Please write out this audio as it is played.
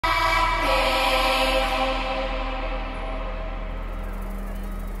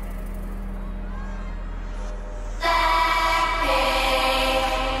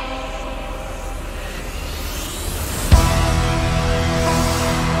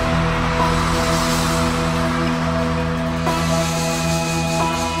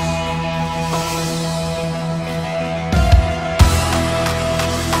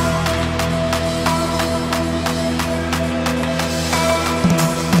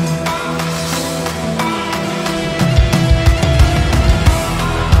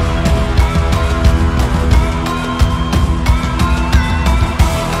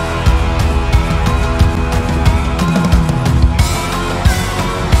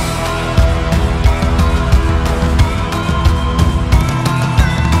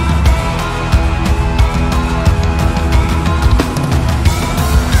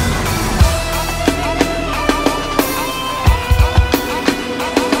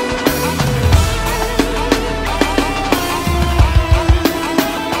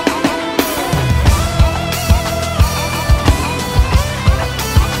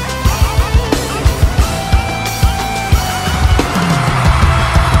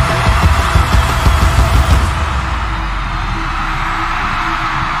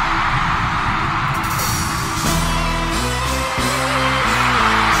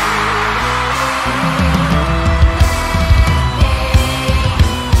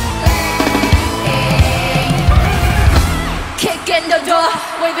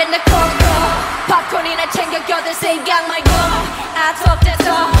맨날 콩콩 팝콘이나 챙겨 껴들 생각 말고 I talk that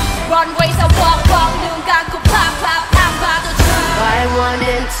talk runway에서 walk walk 눈 감고 pop pop pop 봐도 줘 By one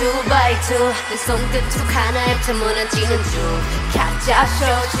and two by two 내 손끝 툭 하나에 다 무너지는 중 가짜 쇼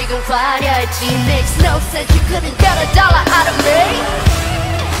지금 화려할지 Makes no sense you couldn't get a dollar out of me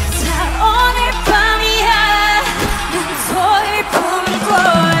자 오늘 밤이야 난 소리 품고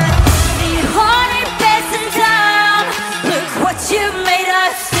네 혼을 뺏은 다음 Look what you made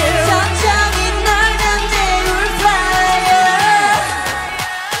us do 천천히 널 던져올 fire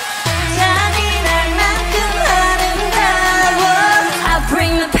잔인할 만큼 아름다워 I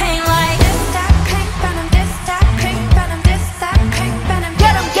bring the pain like This that pain venom This that pain venom This that pain venom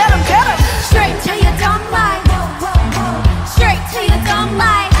Get 'em, get 'em, get 'em Straight to your dumb mind Straight to your dumb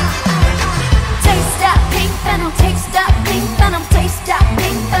mind Taste that pink venom Taste that pink venom Taste that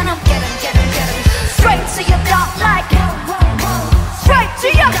pink venom Get 'em, get 'em, get 'em Straight to your dumb like Straight to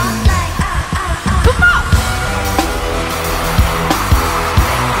your dumb like Come on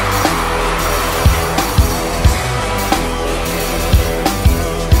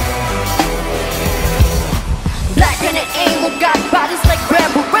Black and it ain't what got bodies like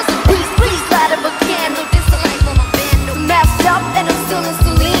Rambo recipes Please light up a candle This the life of my vandal Masked up and I'm still in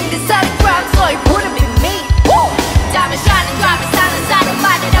saline Decided crime so it wouldn't be me Woo! Diamond shining, driving silent side of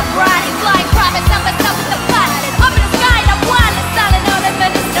minded I'm riding Flying private side by side with the pilot Up in the sky and I'm wildin' Silent on it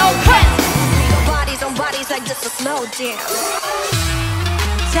and there's no chance Bodies on bodies like just a slow dance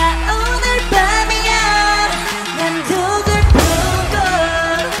자 오늘 밤이야 난 독을 품고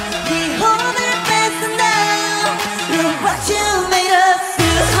네 혼을 뺏은 다음 Look what you made us do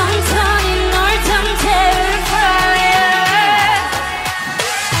천천히 널 던져올 fire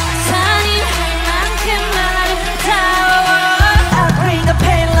잔인할 만큼 아름다워 I bring the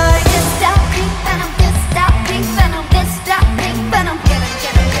pain like This that pink venom This that pink venom This that pink venom Get 'em,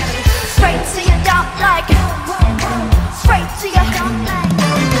 get 'em, get 'em Straight to your dump like Straight to your dump like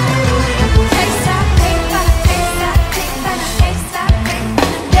Taste that pink venom Taste that pink venom Taste that pink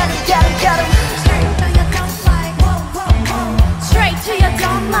venom Get 'em, get 'em, get 'em Straight to your dump like Straight to your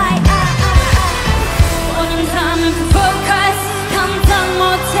dump like 오는 밤은 focus 감당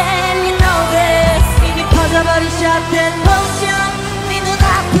못해 you know this 이미 퍼져버린 shot that potion 네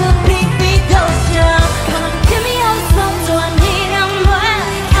눈아픈 핑빛 ocean Come on give me all the smoke so I need a more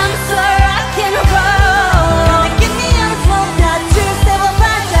I'm so rock and roll Come on give me all the smoke 다 줄세 번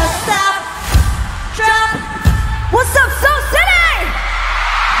맞아 stop drop What's up Seoul City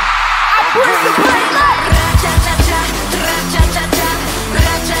I bring the pain like Ra-cha-cha-cha Ra-cha-cha-cha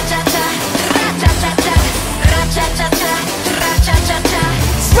Ra-cha-cha-cha Ra-cha-cha-cha Ra-cha-cha-cha Ra-cha-cha-cha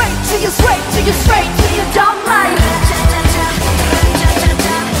Straight to you, straight to you, straight to your dumb mind Ra-cha-cha-cha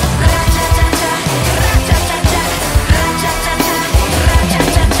Ra-cha-cha-cha Ra-cha-cha-cha Ra-cha-cha-cha Ra-cha-cha-cha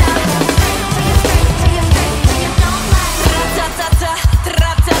Ra-cha-cha-cha Straight to you, straight to your dumb mind Ra-cha-cha-cha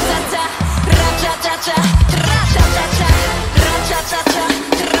Ra-cha-cha-cha Ra-cha-cha-cha Ra-cha-cha-cha Ra-cha-cha-cha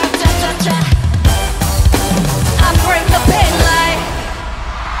Ra-cha-cha-cha I bring the pain like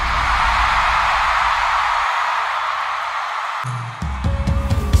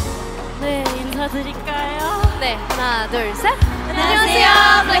네, 인사드릴까요? 네, 하나, 둘, 셋! 안녕하세요,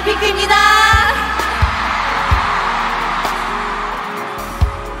 블랙핑크입니다!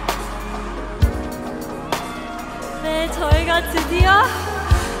 네, 저희가 드디어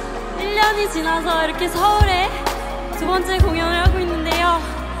 1년이 지나서 이렇게 서울에 두 번째 공연을 하고 있는데요.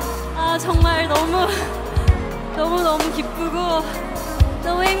 아, 정말 너무 기쁘고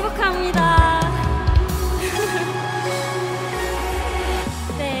너무 행복합니다.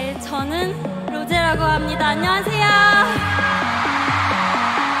 네, 저는 로제라고 합니다. 안녕하세요.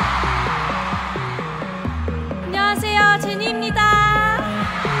 안녕하세요, 제니입니다.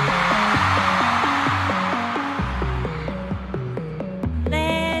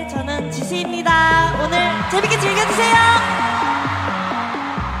 네, 저는 지시입니다. 오늘 재밌게 즐겨주세요.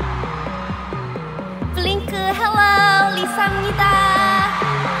 블링크 헬로 리사입니다.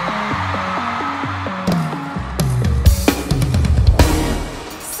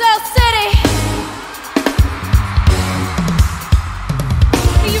 Seoul City.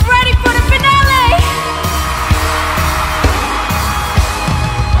 Are you ready for the finale?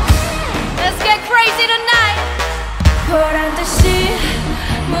 Let's get crazy tonight. 보란 듯이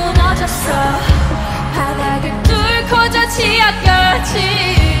무너졌어. 바닥을 뚫고 저 지하까지.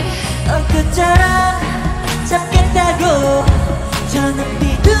 엊그처럼 잡겠다고 저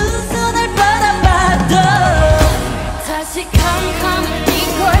눈빛 두 손을 뻗어봐도 다시 캄캄한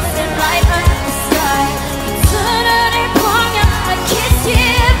이곳에 light up the sky 하늘을 보며 I kiss you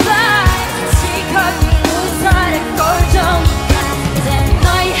bye 시커먼 우산의 꼴 좀 이제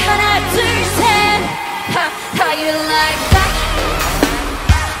너의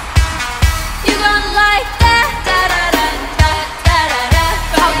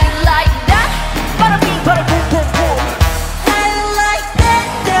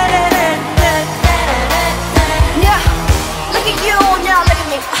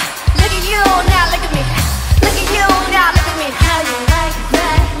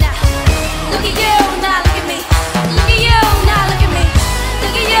Look at you, now look at me. Look at you, now look at me.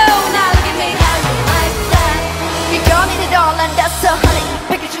 Look at you, now look at me. How you like that? You got it all and that's so honey.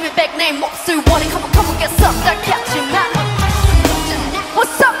 백해주면 백내 몫을 원해. Come on, get some. 날 catching man.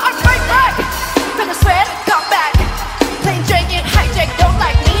 What's up? I'm right back. Gonna sweat, come back. Playing drinking, hijack, don't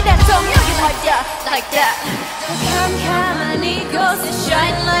like me. That's so you like that, like that. 캄캄한 이곳에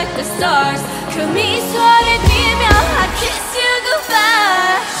shine like the stars. 그 미소를 띠며 I kiss you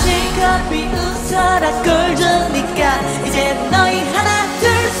goodbye. 실컷이 웃어라 꼴 좋으니까 이제 너희 하나 둘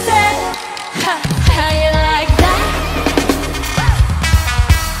셋. How you like that?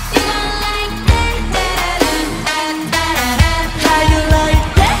 You gon' like that? How you like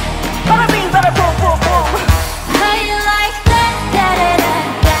that? Bada bing bada boom boom boom. How you like that?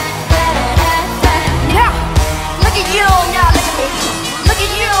 Yeah. Look at you now, look at me. Look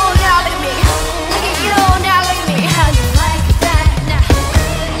at you now, look at me. Look at you now, look at me. How you like that? Now.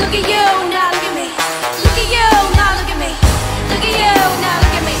 Look at you now, look at me. Look at you now, look at me. Look at you now,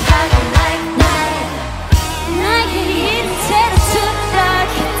 look at me. How you like that? 나의 이름대로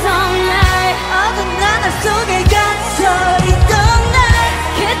추락했던 날 어두운 하늘 속에 갇혀 있던 날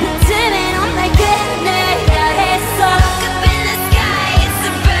그때쯤엔 넌 내게 내야 했어. Look up in the sky, it's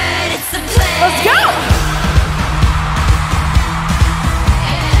a bird, it's a plane. Let's go!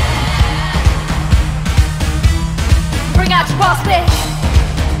 Bring out your boss bitch.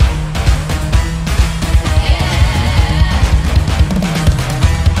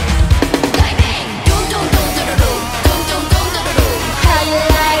 How you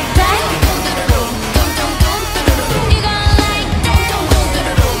like that? You gon' like that?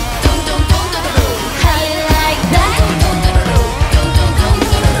 How you like that?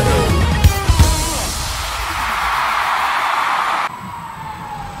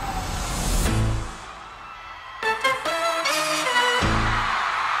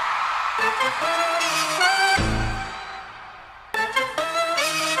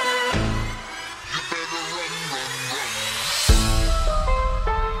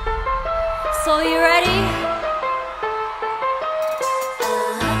 So you ready?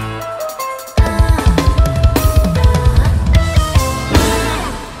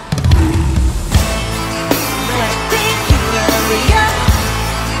 Blackpink you hurry up.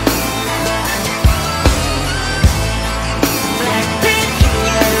 Blackpink you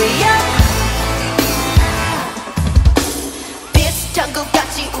hurry up. 비슷한 것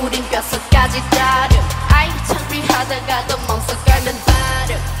같지 우린 뼛속까지 다름 아이 창피하다가도 멍석 깔면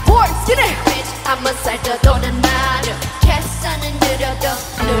바름 Born skinny bitch 한번 살쪄도는 나름 계산은 느려도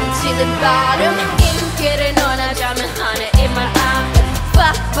눈치는 빠름 인기를 논하자면 하늘 이만 아름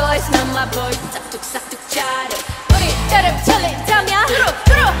Fuck boys not my boys 싹둑싹둑 자름 우리 이름 틀린다면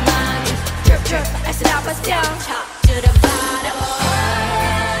뚜루뚜루 많이 drip drip acid out my down top to the bottom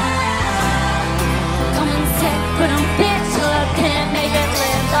검은색 푸른빛 흘러대는 매일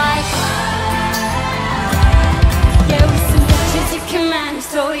live life Yeah 웃음 같이 지켜만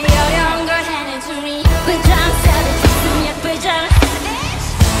소리 어려운 걸 해낸 줄이 예쁘잖아 savage 웃음 예쁘잖아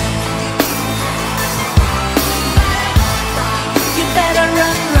You better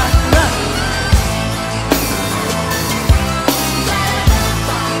run run run.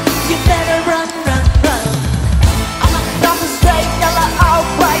 You better run run run. I'm on the stage, yalla all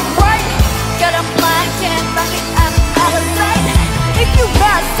right, right Got 'em blind, can't rock it out of sight If you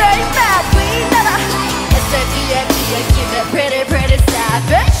mad, stay mad, we never S-A-V-A-G-A, keep it pretty, pretty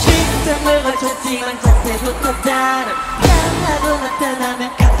savage 시스템을 거쳤지만 자세부터 다름. 나하고 나타나면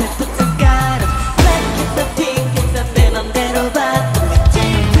카페부터 가름. Black and pink and 내 맘대로 봐.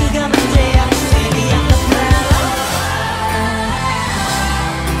 질투가 문제야. Baby I'm the problem.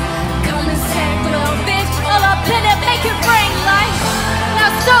 검은색 little bitch, all up in it, make it rain like Now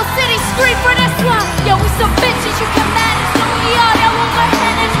Soul City, scream for this one Yo, we some bitches, you can manage, so we all that one more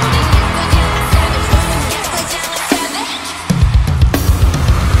manage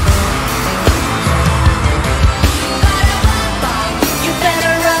You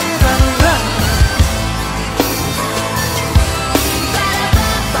better run run run.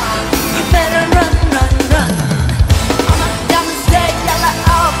 You better run run run. Down the stage, yalla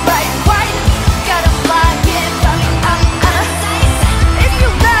all bright white Got 'em blind, can't rock it out of sight If you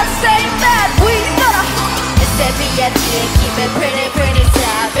mad, stay mad, we never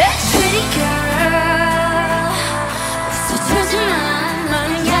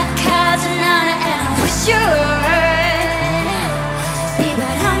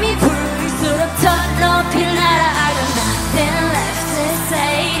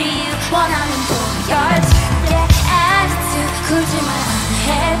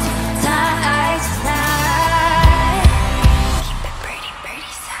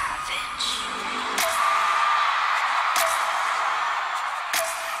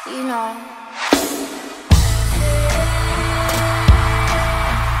know.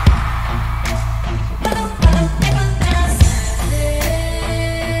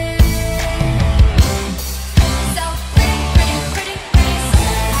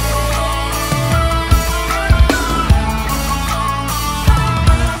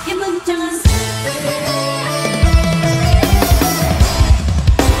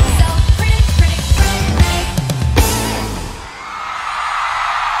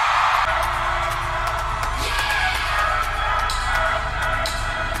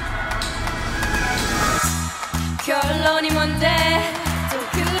 결론이 뭔데 또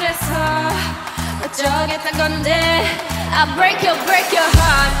그래서 어쩌겠단 건데 I break your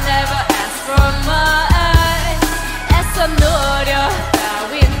heart never ask for more 애써 노려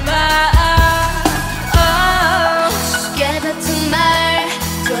따윈 마 쉽게 뱉은 말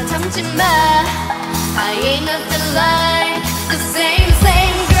좋아 참지 마 I ain't nothing like the same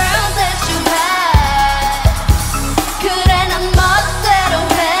girl that you had 그래 난 멋대로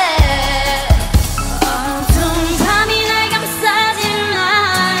해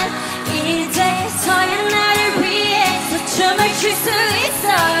출 수 있어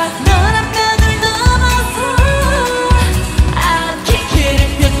넌 한 벽을 넘어서 I'll kick it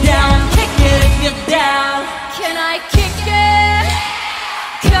if you're down kick it if you're down Can I kick it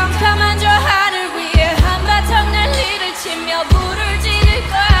캄캄한 저 하늘 위에 한바탕 난리를 치며 불을 지를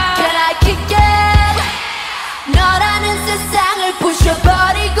거야 Can I kick it 너라는 세상을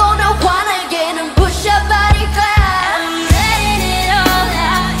부셔버리고 너 환하게는 부셔버릴 거야 I'm letting it all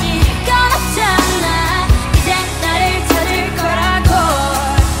out 이건 없잖아 이제 나를 찾을 거라고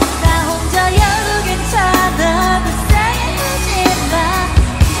나 혼자 여도 괜찮아 불쌍해 하지마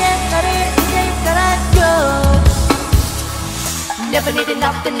이제 나를 잊을 거라고 Never needed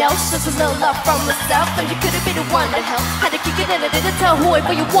nothing else just a little love from myself and you could've been the one to help had to kick it in and didn't tell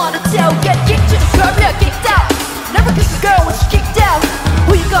whoever you wanna tell get kicked to the curb yeah kicked out never kiss a girl when she kicked out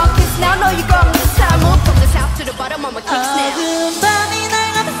who you gonna kiss now know you gonna miss time move from the top to the bottom of my kicks now 어두운 밤이 날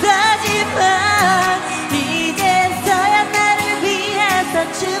감싸지만 이제서야 나를 위해서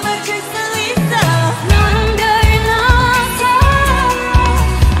춤을 출 수 있어 너는 별을 넘어서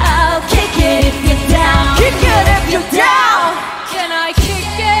I'll kick it if you're down kick it if you're down Can I kick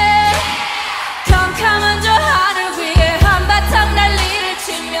it 캄캄한 저 하늘 위에 한바탕 난리를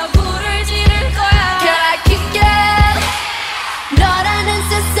치며 불을 지를 거야 Can I kick it 너라는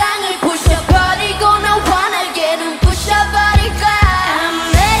세상을 부셔버리고 너 환하게는 부셔버릴 거야 I'm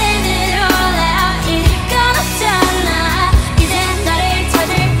letting it all out 이건 없잖아 이제 나를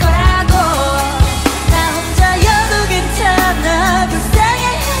찾을 거라고 나 혼자여도 괜찮아 불쌍해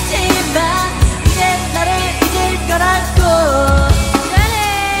하지마 이제 나를 잊을 거라고 그래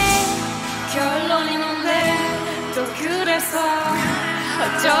결론이 뭔데 또 그래서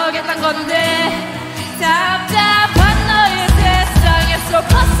어쩌겠단 건데 답답한 너의 세상에서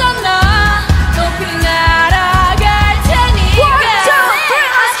벗어나 높이 날아갈 테니까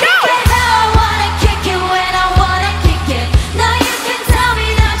I kick it how I wanna kick it when I wanna kick it Now you can tell me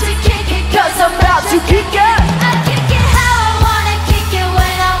not to kick it cause I'm about to kick it I kick it how I wanna kick it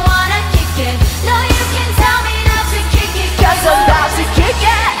when I wanna kick it Now you can tell me not to kick it cause I'm about to kick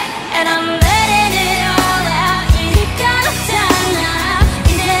it And I'm letting it all out 이니까 없잖아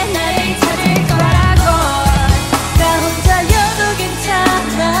이제 나를 찾을 거라고 나 혼자여도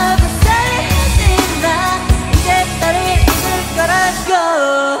괜찮아 불쌍해 하지마 이제 나를 잊을 거라고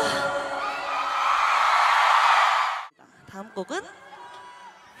다음 곡은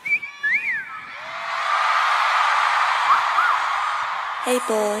Hey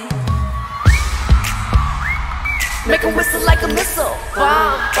boy Make 'em whistle like a missile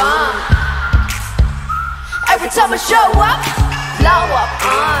Bomb, bomb Every time I show up Blow up,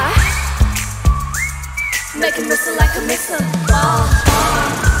 Make 'em whistle like a missile Bomb,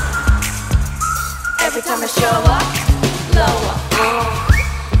 bomb Every time I show up Blow up,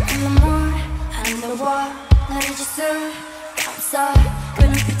 In the moon, underwater 나를 짓을 감싸 그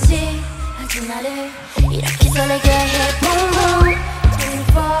눈빛이 아주 나를 이렇게 설레게 해 Boom boom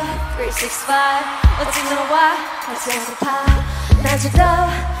 24, 365 어찌 너와 같이 하고파 낮에도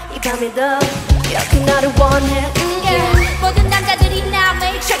이 밤에도 이렇게 너를 원해 모든 남자들이 나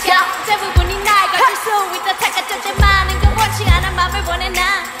매일 check out 대부분이 날 가질 수 있다 착각할 때 많은 건 원치 않아 맘을 원해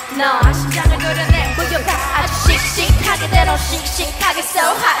너 심장을 도려내 보여봐 아주 씩씩하게 때론 씩씩하게 so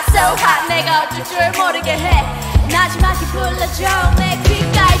hot 내가 어쩔 줄 모르게 해 마지막에 불러줘 내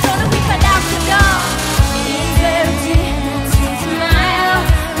귓가에 도는 휘파람 소녀 이대로지 놓치지 마요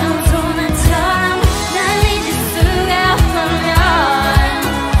너무 소나처럼 날 잊을 수가 없다면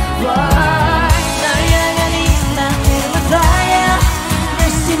널 향한 이 마음을 봐요 내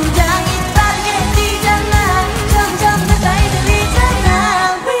심장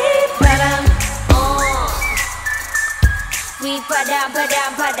바람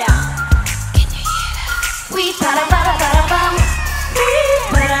바람 바람 휘바람 바람 바람 바람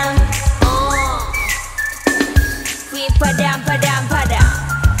휘바람 휘바람 바람 바람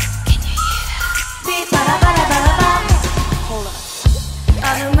휘바람 바람 바람 바람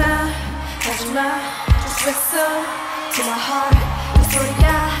아무 말 하지마 Just whistle to my heart 이 소리가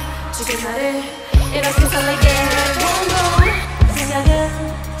지금 나를 이렇게 설레게 해 생각은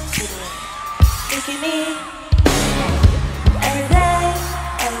지루해 느낌이 Everyday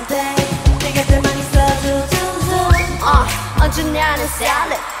everyday 내 곁에만 있어도 좋소 언제나는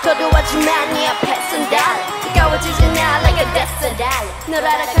salad 거두었지만 네 앞에선 달래 뜨거워지지 않아 like a desert 널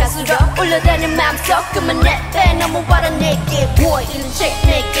알아갈수록 올라다니는 맘속 그만 내빼 너무 와라내게 보이는 shake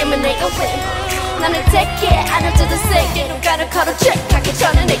내게만 내가 win 나는 take it 안아줘도 세게 눈가를 걸어 check 하기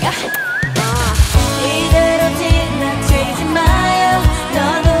전에 내가 이대로 지나치지 마요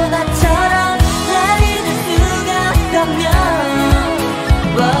너도 나처럼 날 잊을 수가 없다면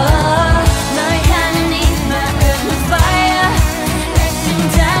널 향한 이 마음은 fire 내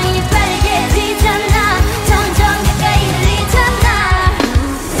심장이 빠르게 뛰잖아 점점 가까이 들리잖아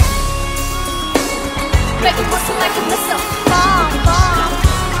Make it whistle like a missile bomb bomb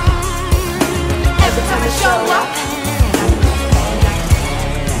Every time I show up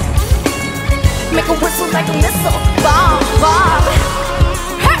Make a whistle like a missile bomb bomb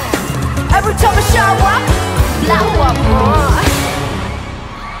hey! Every time I show up blow up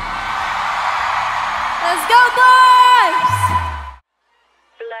Let's go boys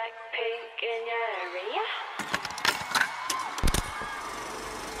Blackpink in your area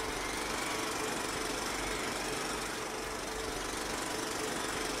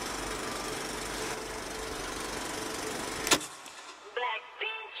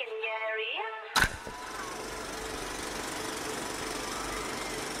Blackpink in your area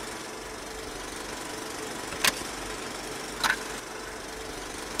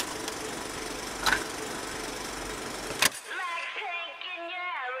Blackpink in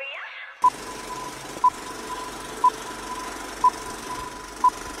your area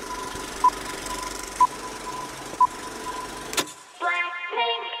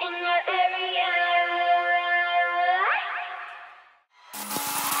Blackpink in your area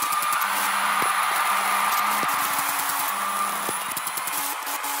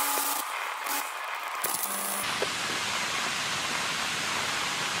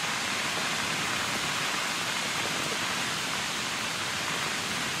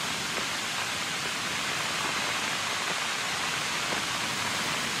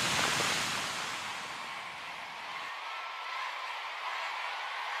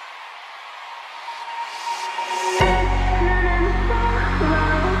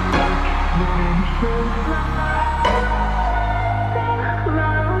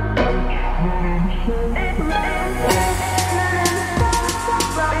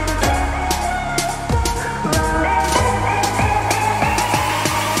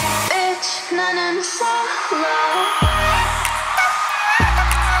Bitch, 나는 solo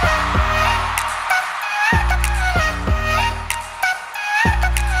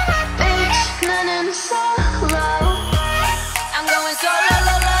Bitch, 나는 solo I'm going solo,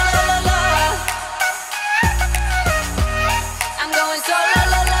 lo, lo, lo, lo, lo. I'm going solo,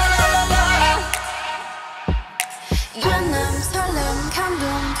 lo, lo, lo, lo, lo. 연남, 설렘, 감동,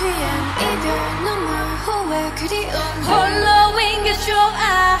 뒤엔 이별, 눈물, 후회, 그리움 홀로인 게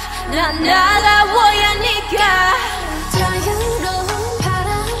좋아 난 날아와야 니까 자유로운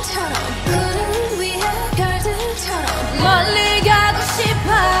바람처럼 구름 위에 별들처럼 멀리 가고 싶어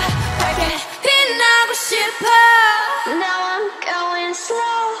밝게 빛나고 싶어 Now I'm going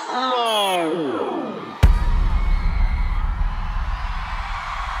slow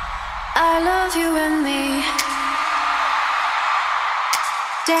I love you and me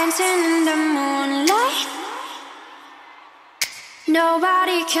Dancing in the moonlight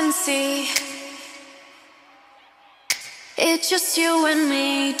Nobody can see It's just you and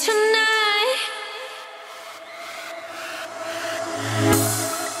me tonight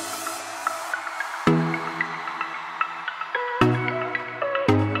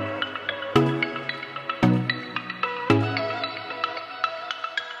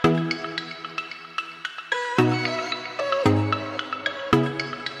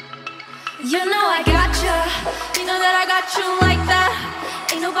You know I got you. You know that I got you like that.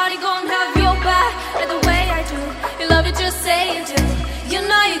 Ain't nobody gonna have your back the way I do. You love it, just say you do. You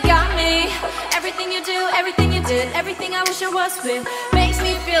know you got me. Everything you do, everything you did, everything I wish I was with makes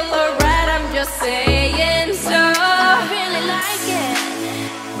me feel alright. I'm just saying so. I really like it.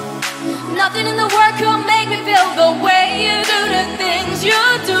 Nothing in the world could make me feel the way you do the things you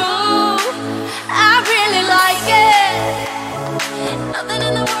do. I really like it. Nothing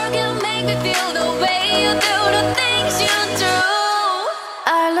in the world can make me feel the way you do, the things you do.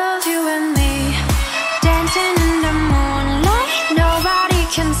 I love you and me, dancing in the moonlight, nobody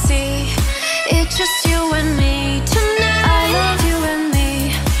can see. It's just you and me tonight. I love you and me,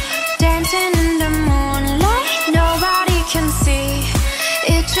 dancing in the moonlight, nobody can see.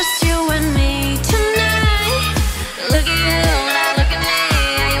 It's just you and me tonight. Look at you, now look at me.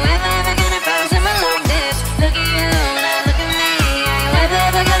 Are you ever gonna find someone like this? Look at you, now look at me. Are you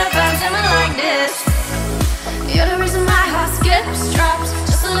ever gonna find someone like this? You're the reason my heart skips, drops.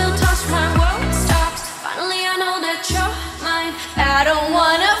 Just a little touch, my world stops. Finally I know that you're mine. I don't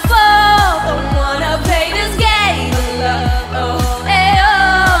wanna fall, don't wanna play this game of love. Oh, hey,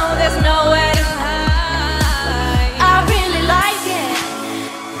 oh, there's nowhere to hide. I really like it.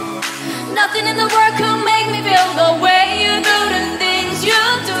 Nothing in the world could make me feel the way you do, the things you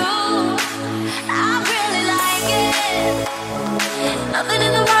do. I really like it. Nothing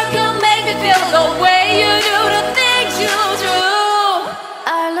in the world could make me feel the way you do, the things you do.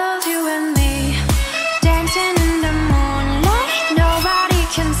 I love you and me, dancing in the moonlight, nobody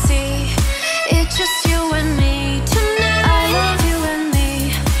can see. It's just you and me tonight. I love you and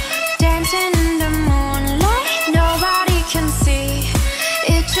me, dancing in the moonlight, nobody can see.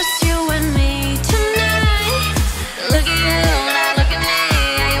 It's just you and me tonight. Look at you, now look at me.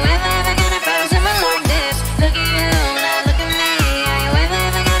 Are you ever gonna find someone like this? Look at you, now look at me. Are you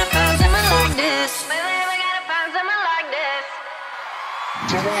ever gonna find someone like this? Ever gonna find someone like this?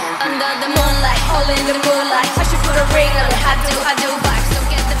 Under the moonlight, all in the moonlight. I should put a ring on it. I do vibes, don't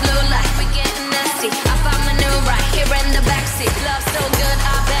get the blue light. We getting nasty. I found my new right here in the backseat. Love so good,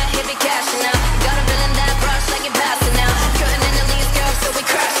 I bet he be cashing out. Got a bill in that brush like it passing out. Cutting in the leaves, girl, so we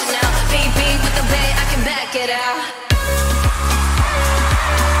crashing out. Beat with the bay, I can back it out.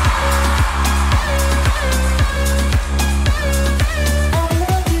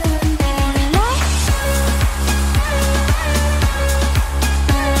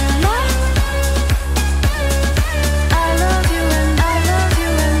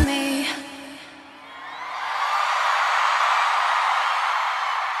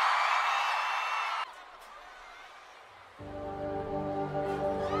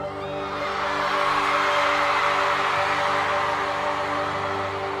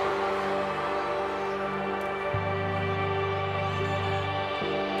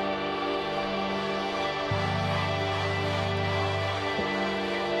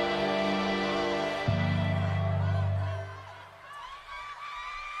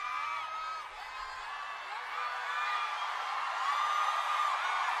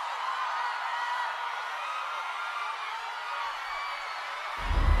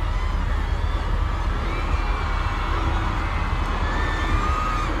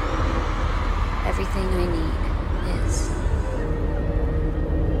 Everything I need is.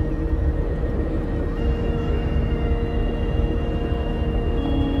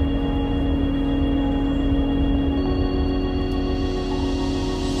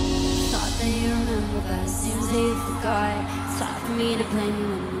 Thought that you remember, but it seems that you forgot. It's hard for me to blame you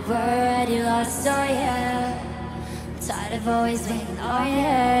when you were already lost, oh yeah. Tired of always waiting, oh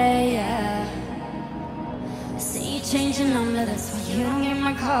yeah, yeah. See you change your number, that's why you don't get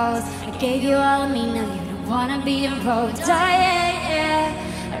my calls. I gave you all of me, now you don't wanna be involved. Oh yeah,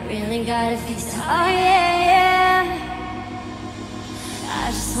 yeah, I really gotta fix it. Oh yeah, yeah.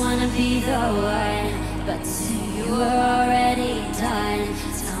 I just wanna be the one, but you were already done.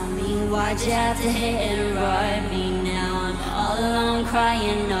 Tell me why'd you have to hit and run me? Now I'm all alone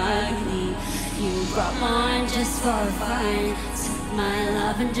crying ugly. You brought mine just for fun. Took my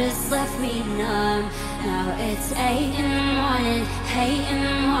love and just left me numb. Now it's 8 in the morning, 8 in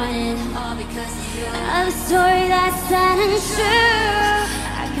the morning, all because of you. Another story that's sad and true.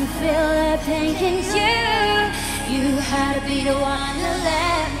 I can feel the pain in you. You had to be the one that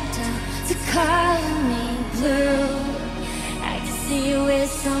let me down, to color me blue. I can see you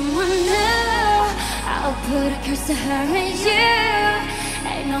with someone new. I'll put a curse to her and you.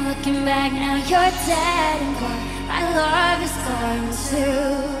 Ain't no looking back, now you're dead and gone. My love is gone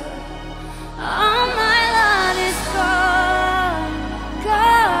too. All my love is gone,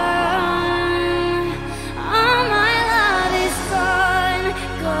 gone. All my love is gone,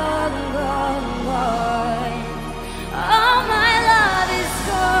 gone, gone, gone. All my love is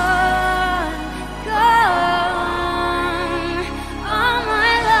gone, gone. All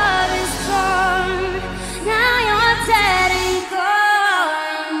my love is gone. Now you're dead and gone.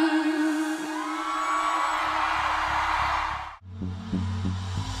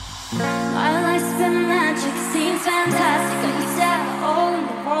 My life's been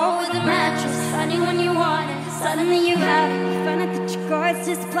heart's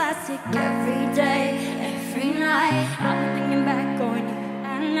just plastic. Every day, every night, I'm thinking back on you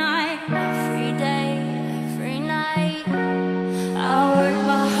at night. Every day, every night, I work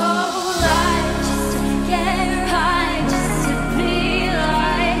my whole life just to get high, just to be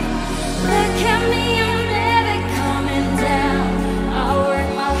like. Look at me, I'm never coming down. I work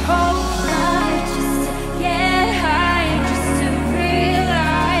my whole life just to get high, just to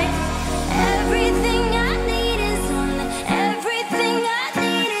realize everything I need is on the, everything I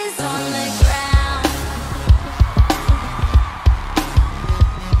need is on the ground.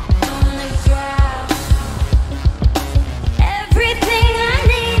 On the ground. Everything I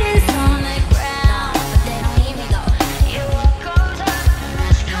need is on the ground. But they don't hear me though. You walk on top and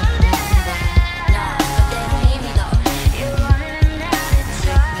let's come down. No, but they don't hear me though. You're running out of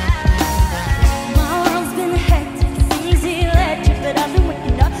time. My world's been hectic, seems electric, but I've been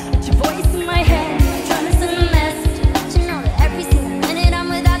waking up with your voice in my head, trying to send a message. But you know that every single minute I'm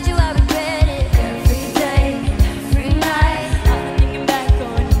without you, I regret it. Every day, every night, I've been thinking back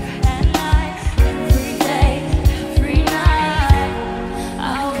on you at night. Every day, every night,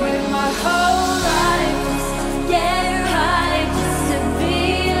 I work my whole life just to get high, just to be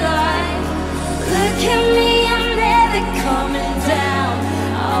like. Look at me, I'm never coming down.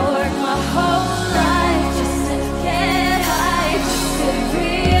 I work my whole life just to get high, just to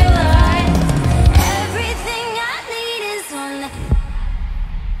realize everything I need is on the,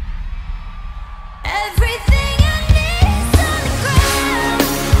 everything I need is on the ground.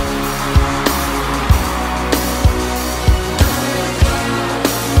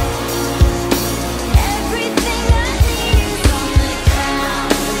 Everything I need is on the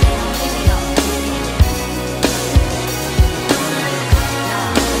ground. But they don't hear me though.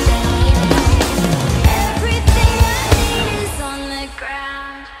 Everything I need is on the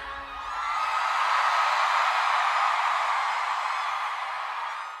ground.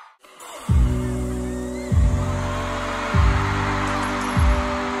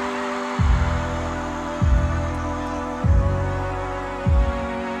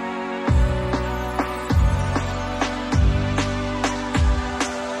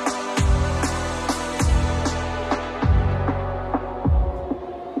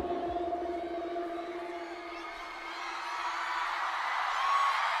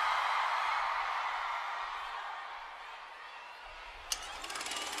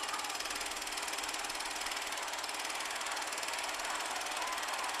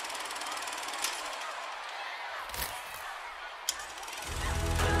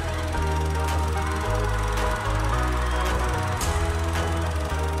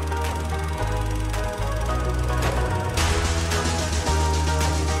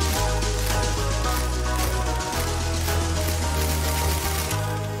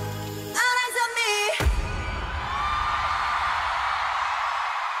 All eyes on me.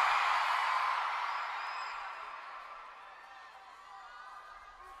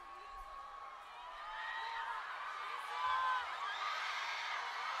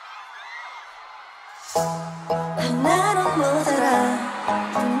 하나로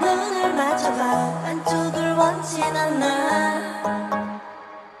모자라 두 눈을 맞춰봐 안쪽을 원치 않아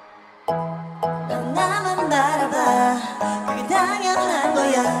넌 나만 바라봐 그게 당연한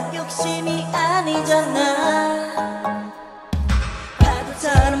거야 욕심이 아니잖아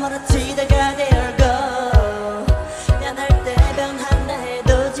파도처럼 몰아치다가 there you go 변할 때 변한다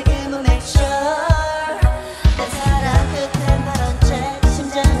해도 지금은 make sure 내 사랑 끝엔 바로 채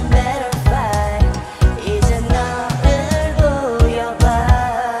심장은 better fight 이제 너를 보여봐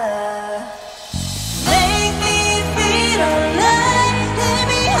Make me feel alive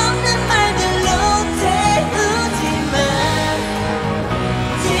의미 없는 말들로 태우지만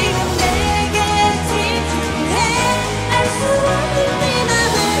지금 내게 집중해 알 수 없는 네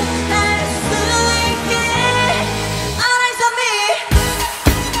맘을 알 수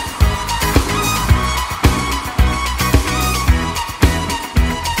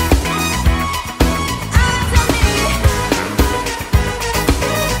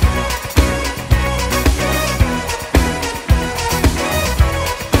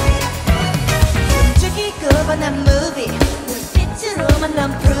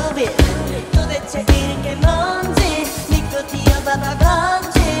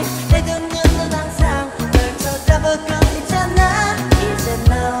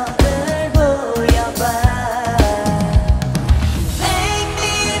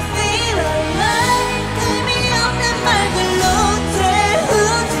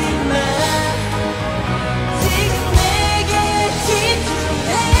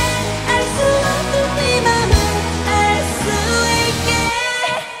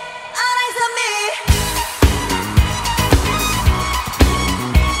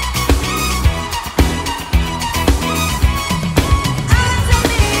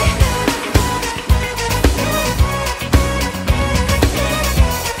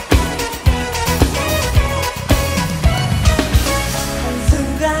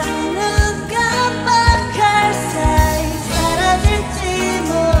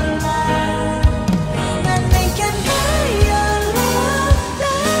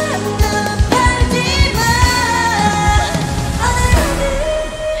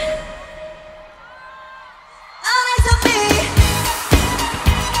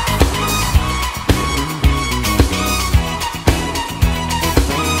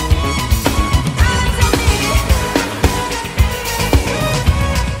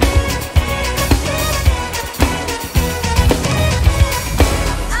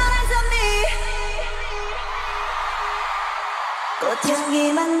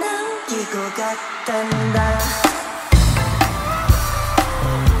같단다.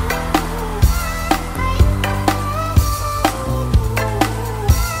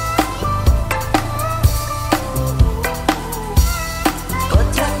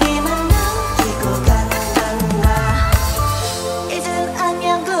 꽃향기만 남기고 간단다. 이젠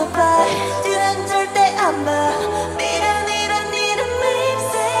안녕 goodbye. 뒤는 절대 안 봐. 미련 이런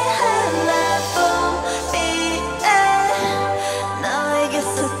맹세하나 봄비에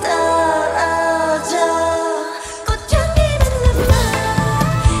너에게서 떨어져. 꽃향기만 남아.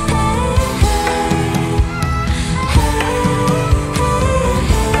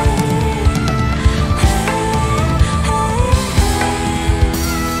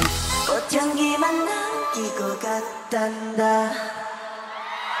 꽃향기만 남기고 갔단다.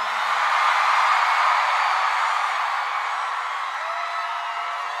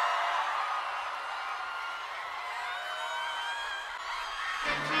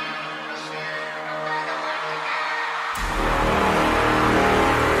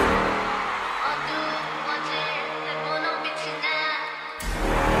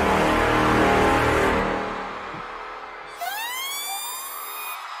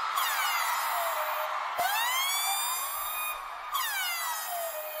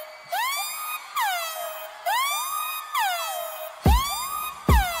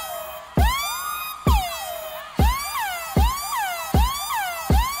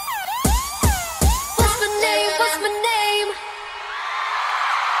 What's my name? What's my name?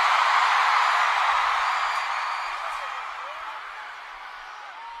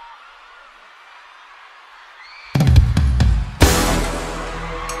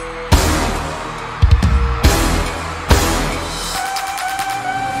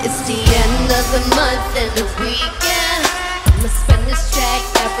 It's the end of the month and the weekend. I'ma spend this check,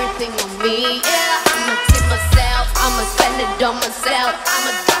 everything on me, yeah. I'ma tip myself, I'ma spend it on myself.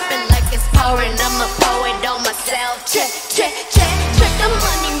 I'ma drop it like it's pouring, I'ma pour it on myself. Check, check, check, check the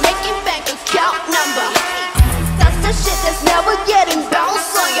money, making bank account number. That's the shit that's never getting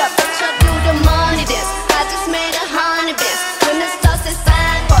bounced on ya. Bitch, I do the money this, I just made 100 bits. When it starts to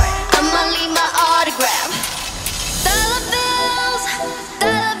sign for it, I'ma leave my autograph. Dollar bills,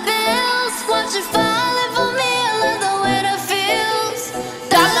 watch it falling for me. I love the way that feels.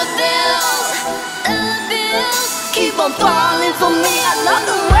 Dollar bills, keep on falling for me. I love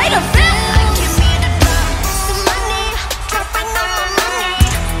the way that feels. Give me the drop, some money, dropping on my money.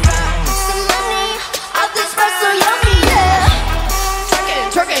 Drop some money, all this spread so yummy, yeah.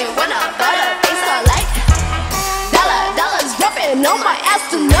 Twerking when I buy the things I like. Dollars dropping on my ass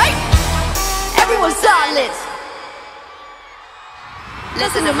tonight. Everyone's silent.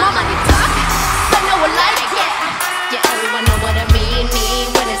 Listen to my money talk, I know I like it. Yeah, everyone know what I mean.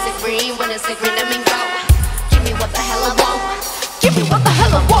 When it's a green, I mean go. Give me what the hell I want. Give me what the hell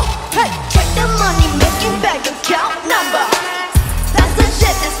I want. Hey, check the money, making bank account number. That's the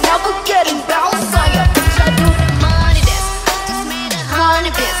shit that's never getting bounced on ya. Bitch, I do the money this, I just made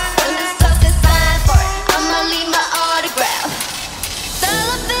 100 bits. When the stuff is signed for it, I'ma leave my autograph.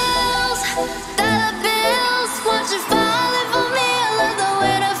 Dollar bills, watch it falling for me. I love the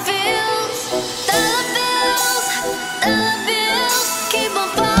way that feels. Dollar bills, keep on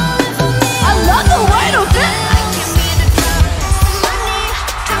falling for me. I love the way that feels. Give me the drop, some money,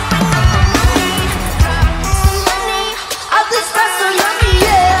 dropping on my money. Drop some money, I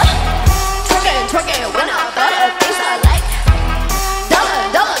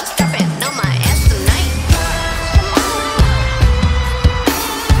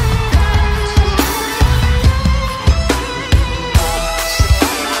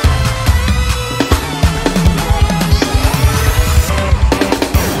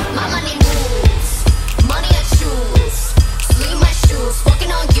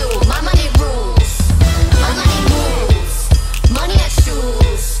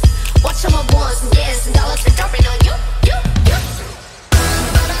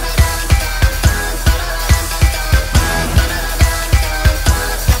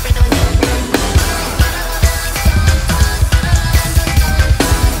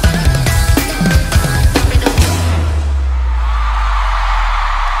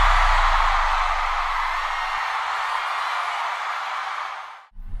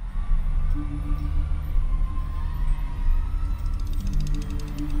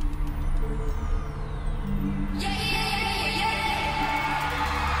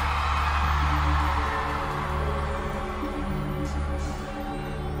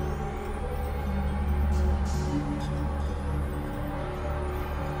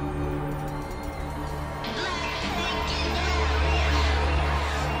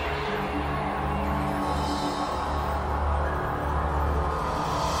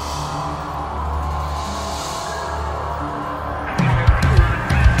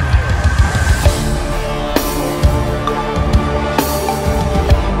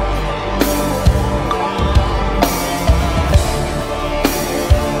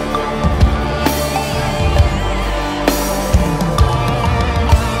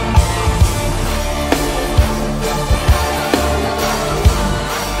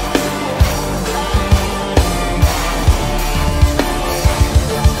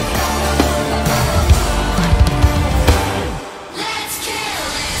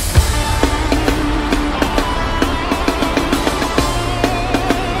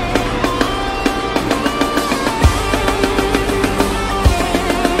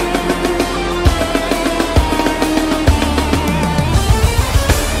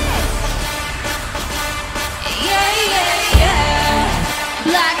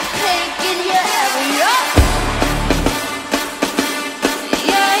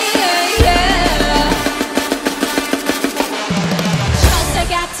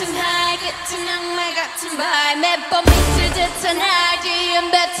같은 high 같은 악마 같은 vibe 매번 미칠 듯한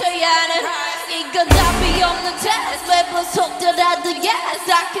idea 뱉어야 하는 이건 답이 없는 test 매번 속더라도 yes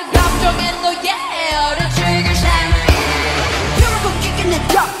I can 감정해 너의 어를 trigger shine 결국 이긴 내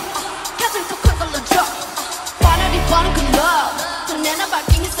덕 가슴 kokkok걸러줘 바늘이 버는 그 love 전내나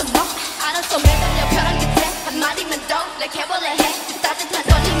밝긴 있어 너 알아서 매달려 벼랑 끝에 한마디만 더 like 해볼래 해 따뜻한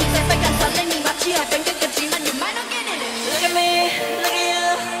떨림이 새빨간 설렘이 마치 해변 끝까지만 you might not get it Look at me, look at you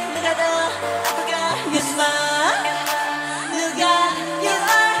누가 더 아프가 You smile 누가 you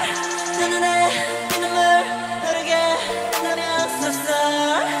are 내 눈에 빈눈물 흐르게 나면 so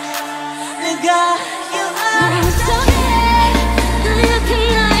sorry 누가 you are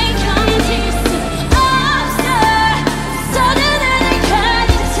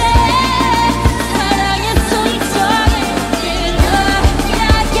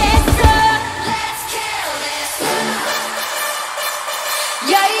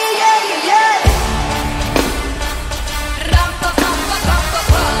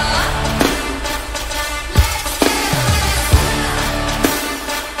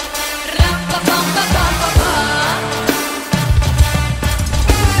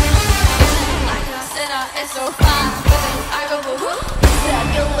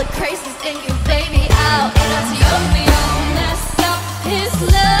crazy thinking baby out and I see only on messed up his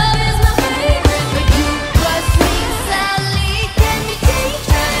love is my favorite but you plus me sadly can be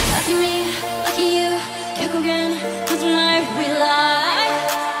dangerous lucky me lucky you 결국엔 무슨 life we lie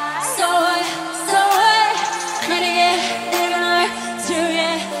so what 나에게 내가 널 지우게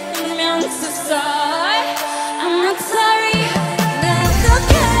만들면 so sorry I'm not sorry 난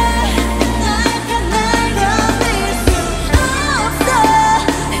어떡해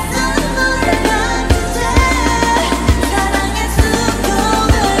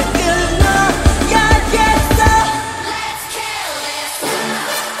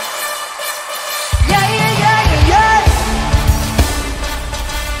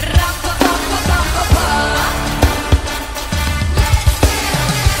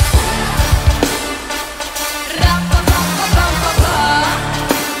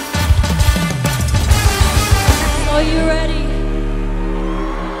Are you ready?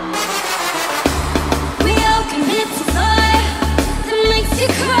 We all commit to lie that makes you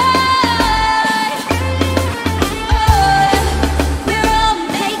cry. Oh, we're all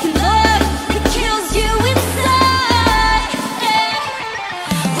making love that kills you inside. Yeah.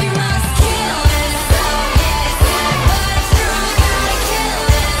 We must kill it, so yeah, sad but true. Gotta kill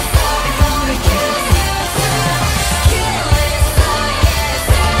it, so before it kills you too. Kill it, so yeah,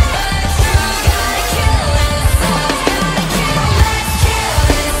 sad but true. Gotta kill it, so gotta kill. Let's kill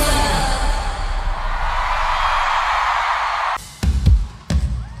this love.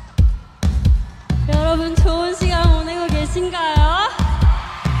 여러분 좋은 시간 보내고 계신가요?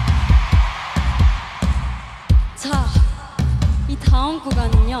 자, 이 다음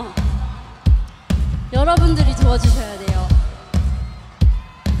구간은요. 여러분들이 도와주셔야 돼요.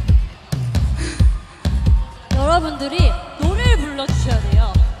 여러분들이 노래를 불러주셔야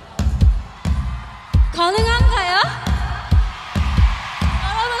돼요. 가능한가요?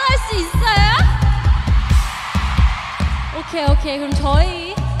 여러분 할 수 있어요? 오케이. 그럼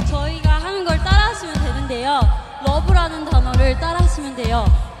저희가 하는 걸 따라하시면 되는데요. 러브라는 단어를 따라하시면 돼요.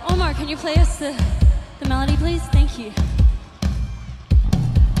 Omar, can you play us the melody, please? Thank you.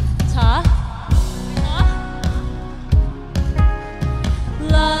 자,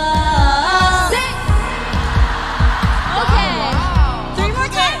 love. Sing. Okay. 3 more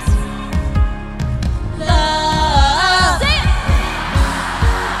times. Love. Sing.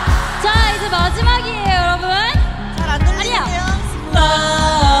 자, 이제 마지막이에요, 여러분. 잘 안 들리세요?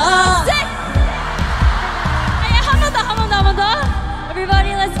 Love. Sing. 한 번 더.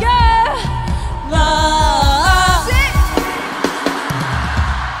 Everybody, let's go. Love Sing.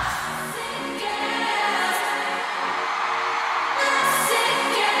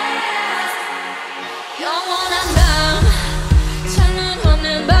 영원한 밤 창문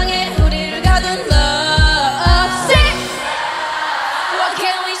없는 방에 우리를 가둔 love Sing. What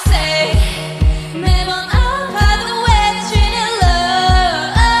can we say 매번 아파도 외치는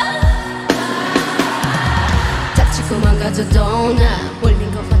love 다치고 망가져도 나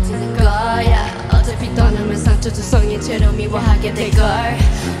몰린 것 같은 거야 어차피 떠나면 상처 조성인 채로 미워하게 될걸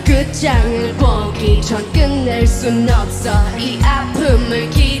끝장을 보기 전 끝낼 순 없어 이 아픔을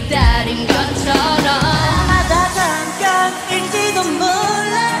기다린 것처럼 하다 잠깐일지도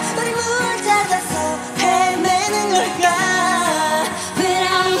몰라 우리 물 찾아서 헤매는 걸까 But I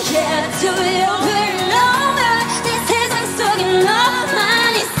don't care to be overloaded 내 세상 속에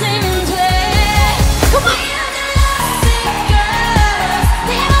너만 있으면 돼 Come on! We are the lost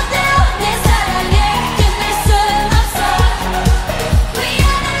girls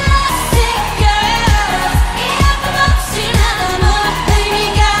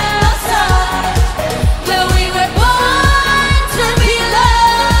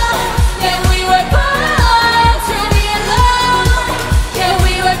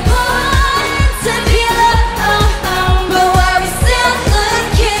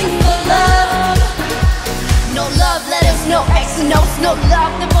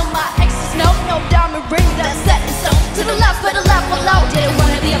than what my exes know. No diamond ring that's set in stone. To the left, below. Didn't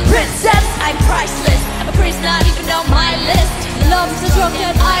wanna be a princess. I'm priceless. A priest not even on my list. Love's a drug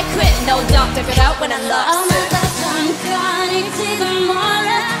that I quit. No doctor got out when I lost. 어느덧 잠깐일지도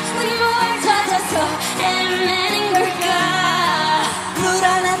몰라 우리 뭘 찾아서 헤매는 걸까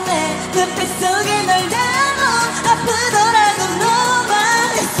불안한 내 눈빛 속에 널 담아 아프더라도 너만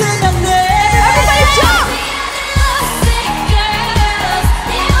있으면 돼 Everybody jump!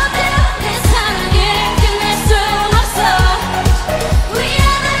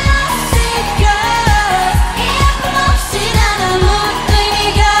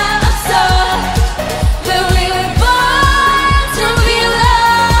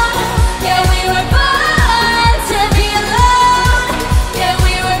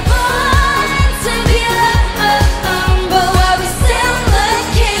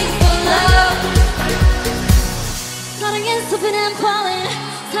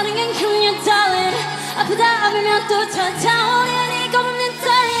 아프다 아프면 또 찾아오는 이 겁없는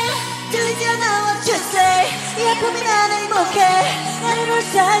time 들리지 않아 what you say 이 아픔이 난 행복해 나를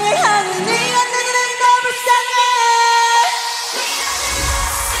불쌍해 하는 네가 누구는 날 불쌍해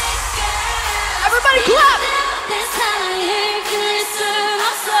Everybody clap! 내 사랑을 끊을 순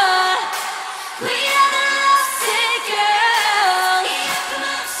없어 We are the lost girl 이 아픔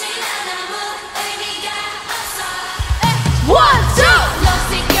없이 난 아무 의미가 없어 One, two!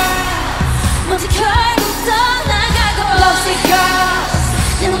 Lost girl 먼저 결국 떠나가고 Lost girls!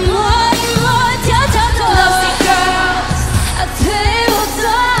 내 눈물이 묻혀져도 Lost girls! 아프고도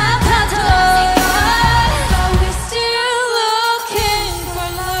아파도 But we're still looking for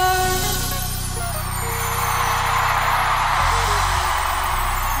love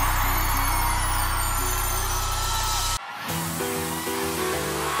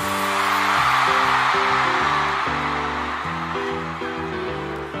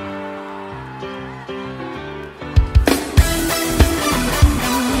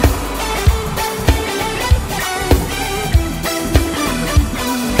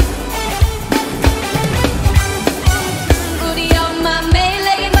우리 엄마 매일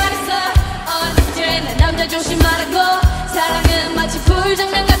내게 말했어 언제나 남자 조심하라고 사랑은 마치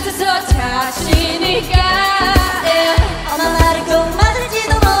불장난 같아서 자신이가 엄마 말을 꼭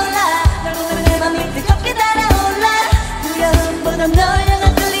맞을지도 몰라 널 보면 내 맘이 뜨겁게 달아올라 두려움보다 널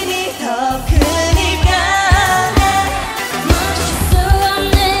향한 떨림이 더 크니까 멈출 수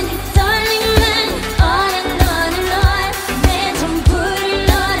없는 이 떨림은 on and on 내 전부를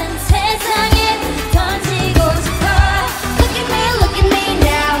너란 세상에 던지고 싶어 Look at me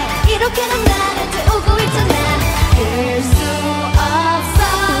now 이렇게는 나를 태우고 있잖아 들 수 없어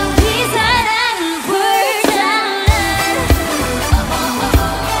우리 사랑은 불장난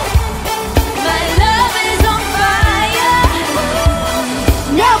My love is on fire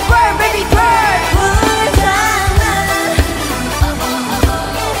Now burn baby burn 불장난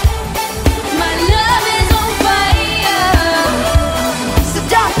My love is on fire So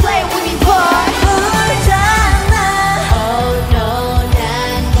don't play with me boy 불장난 Oh no 난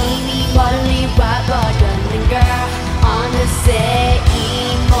이미 멀리 와버렸는 girl 어느새 이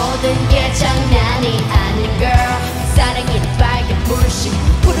모든 게 장난이 아닌 girl 사랑이 빨간 불씨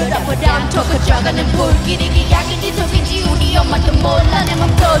불을 앞보다 더 커져가는 불길이 기약인지 속인지 우리 엄마도 몰라 내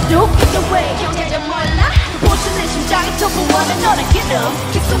맘도 웃기게 왜 형제도 몰라 보신 내 심장이 터부어는 너의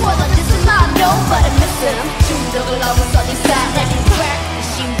기름 깊숙하던 짓은 I know but I miss him 중독을 넘어서 네 사랑이 crack 내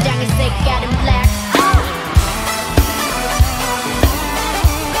심장의 색깔은 black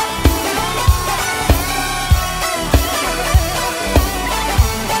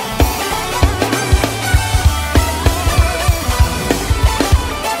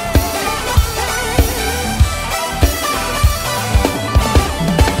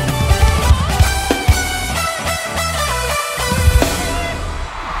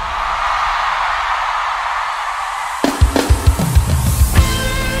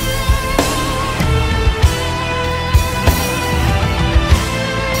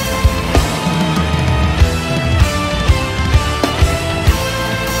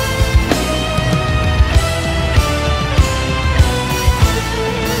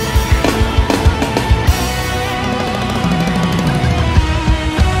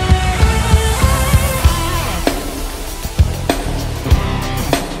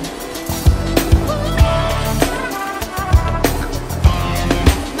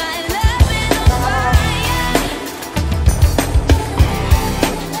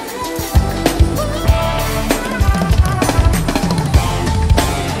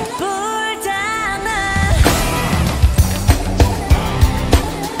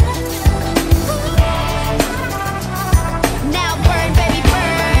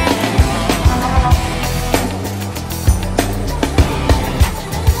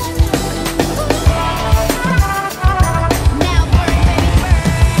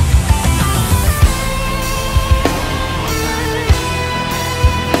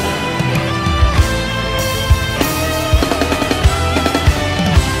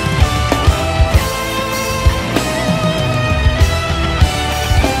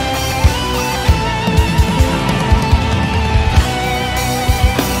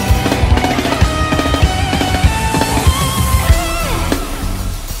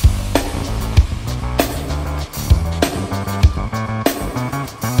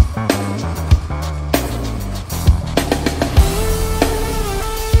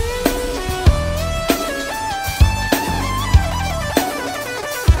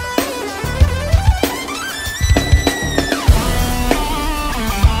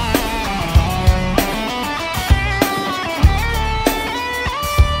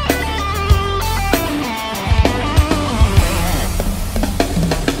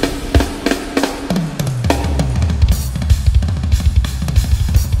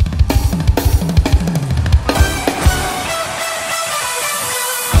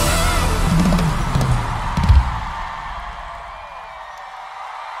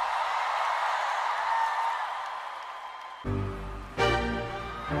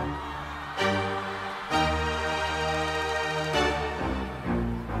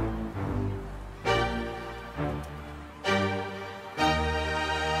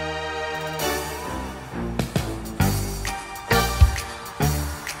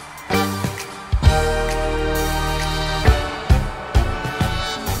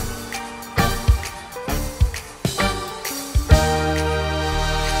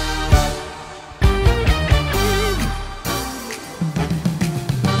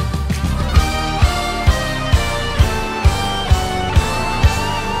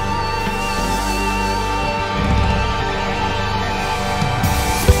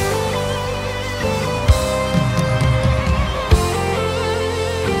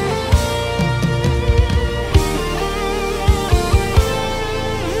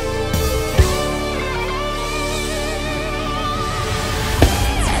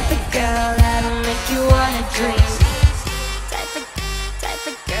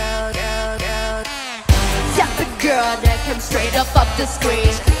him straight up the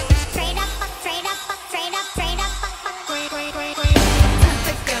screen. Straight up, straight up, straight up, straight up, Type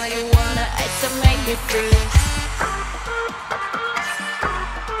of girl you wanna ice to make me freeze.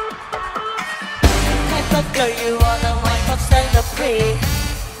 Type of girl you wanna wipe up, stand up free.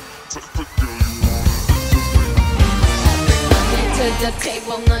 To the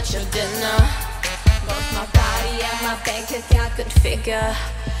table, not your dinner. Both my body and my bank account could figure.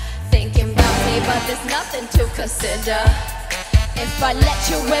 Thinking about me, but there's nothing to consider. If I let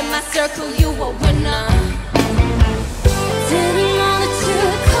you in my circle, you a winner. Didn't know that you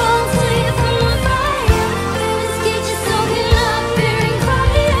were cold, fleeing from my fire. This gate just soaking up, hearing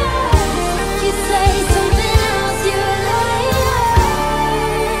quiet. You say something else, you're a liar.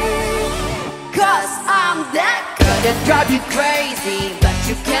 'Cause I'm that good to drive you crazy, but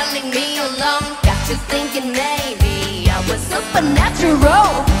you can't leave me alone. Got you thinking maybe I was supernatural.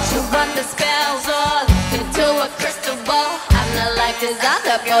 You run the spells or look into a crystal ball. I'm not like this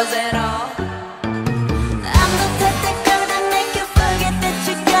other girls at all. I'm the type of girl that make you forget that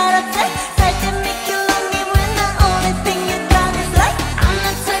you got a type. Type to make you love me when the only thing you got is like. I'm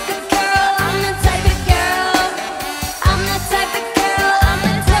the type of girl, I'm the type of girl. I'm the type of girl, I'm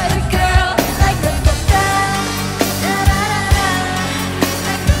the type of girl. Like da da da, da da da,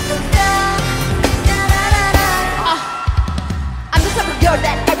 like da da da, da da da. I'm the type of girl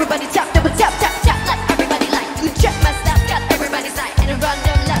that everybody tap, double tap, tap, tap, like everybody like. You check my snap, got everybody's eye, and run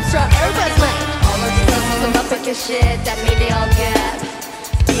them laps from everybody's mind. All of these girls with my freaking shit, that mean they all get.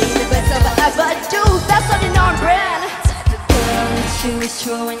 Be the best of I ever do, that's on an arm brand. Type of girl that you wish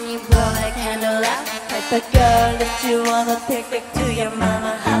for when you blow that candle out. Type of girl that you wanna take back to your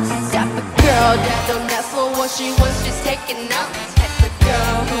mama house. Type of girl that don't ask for what she wants, she's taking out. Type of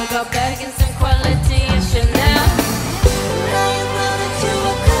girl who got back in some quality and Chanel. Now you know that you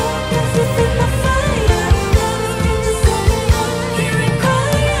are cold, 'cause it's in my fire. Everything just soaking up, hearing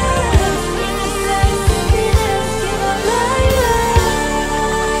quiet. When you say something else, you're a liar.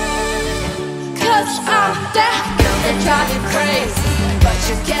 'Cause I'm that girl that drive you crazy, but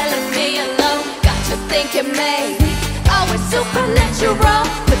you're killing me alone. Got you thinking maybe always supernatural.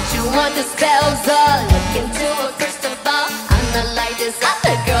 Put you under spells or look into a crystal ball. I'm not like this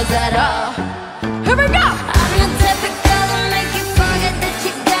other girls at all. Here we go. I'm the type of girl that make you forget that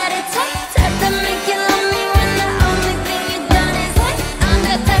you got it tight. Type to make you love me when the only thing you done is like. I'm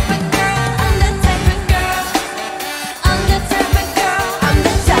the type of girl, I'm the type of girl. I'm the type of girl, I'm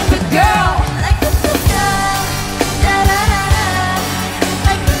the type of girl. Like da da da, da da da da.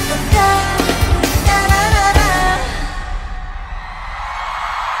 Like da da da, da da da da.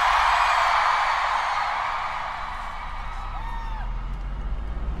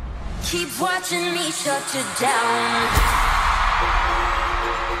 keep watching me shut you down.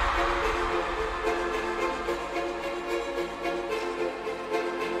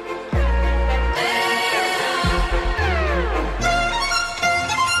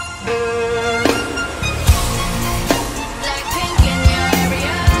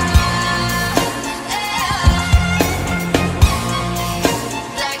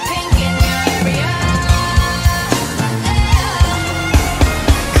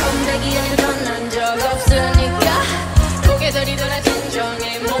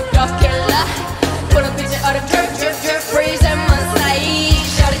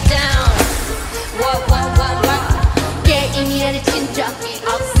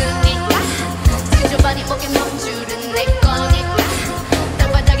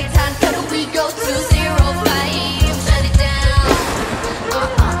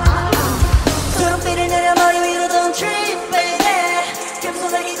 초록빛을 내려 머리 위로 don't trip baby.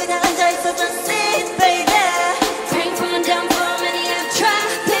 겸손하게 그냥 앉아있어 just sit baby. Bring from down from any I've tried,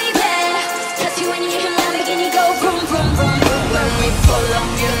 baby. Touch you when you hear him loud again, you go vroom, vroom, vroom, vroom. When we pull up,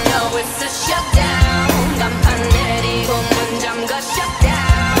 you know it's a shutdown. 간판 내리고 문 잠가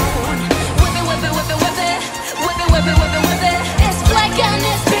shutdown. Whip it, whip it, whip it, whip it. Whip it, whip it, whip it, whip it. It's black and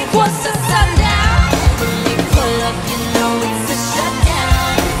it's pink, what's the sundown? When we pull up, you know it's a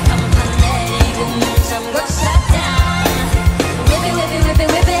shutdown. 간판 내리고 문 잠가 shutdown. Whip it, whip it, whip it,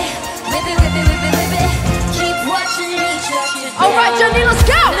 whip it. Whip it, whip it, whip it, whip it. Keep watching me shut you down. Alright, Johnny, let's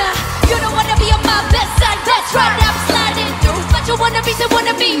go! Nah, you don't wanna be on my best side, that's right, I'm sliding through. But you wanna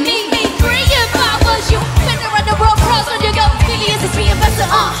be me, free if I was you. Been around the world, cross on your go. Really is this being better,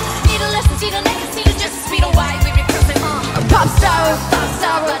 need a lesson, see the next, see the just speed of why we be cruising, a pop star,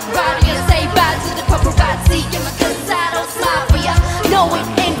 but riding and say bye to the paparazzi. And because I don't smile for ya, no it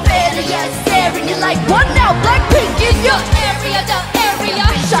ain't better yet. Staring you like one now, Blackpink in your area, the area.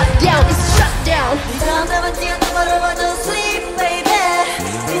 Shut down, it's shut down. 이 사람 남은 뛰어난 걸을 봐도 sleep baby.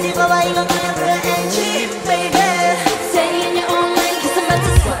 뒤집어봐 이건 그냥 그래 and cheap baby. Say about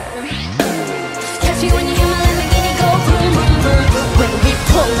to swerve. Catch me when you hear my Lamborghini go boom, boom, boom, boom. When we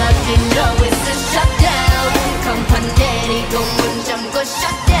pull up, you know it's a shutdown. 간판 내리고 문 잠고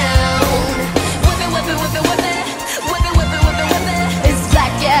shutdown. Whip it, whip it, whip it, whip it. Whip it, whip it, whip it, whip it. It's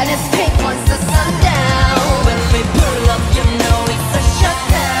black and it's pink once the sun down. When we pull up, you know it's a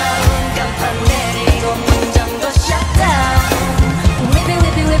shutdown. 간판 내리고 문 잠궈 shutdown. Whip it,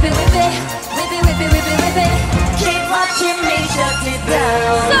 whip it, whip it, whip it. Whip it, whip it, whip it, whip it. Keep watching me shut it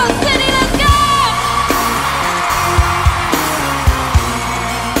down. So city, let's go!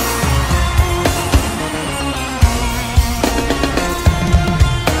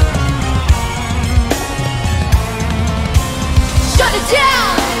 Shut it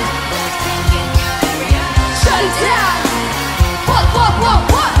down! Shut it down!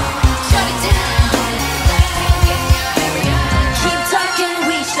 What? Shut it down! Keep talking,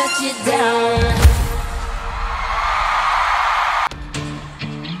 we shut you down.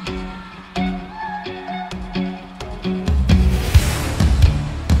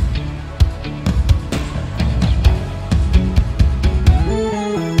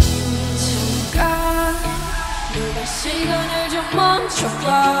 누가 시간을 좀 멈춰봐.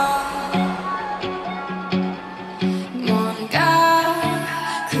 뭔가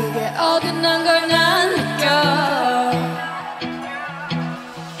그게 어긋난 걸 난 느껴.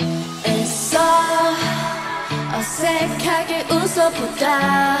 애써 어색하게 웃어보다.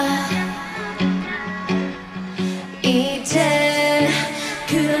 이젠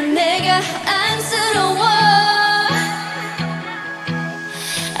그런 내가 안쓰러워.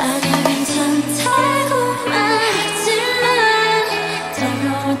 아니야 괜찮다고 말했지만 Don't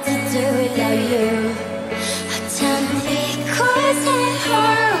know what to do without you. 어차피 곳에 홀로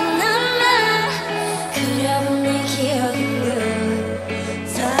남아 그려본 내 기억은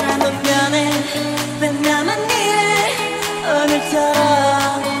사람은 변해 왜 나만 이래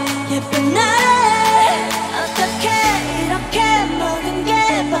오늘처럼 예쁜 날에 어떻게 이렇게 모든 게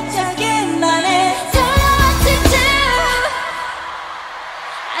벅차기만 해 Don't know what to do.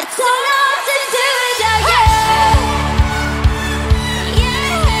 I don't know what to do without you.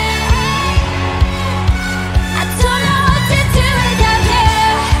 Yeah. I don't know what to do without you.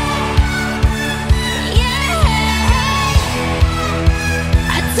 Yeah.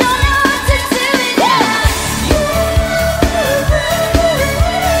 I don't know what to do without you.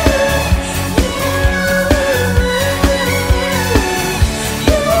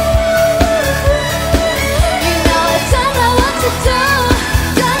 You know I don't know what to do.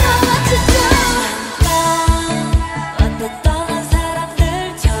 Don't know what to do. 난 어떤 떠난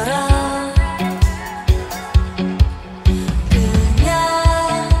사람들처럼 그냥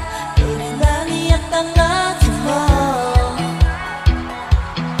우린 아니었던 거지 뭐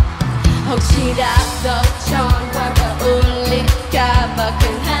혹시라도 전화가 울릴까봐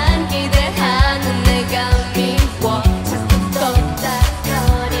괜한 기대하는 내가 미워. 자꾸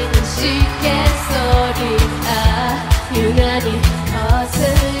똑딱거리는 시계 소리가 유난히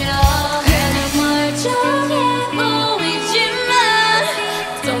거슬려. 괜히 멀쩡해 보이지만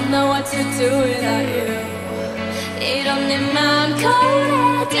Don't know what to do without you. 이런 내 맘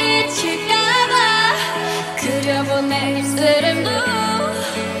거울에 비칠까봐 그려본 내 입술은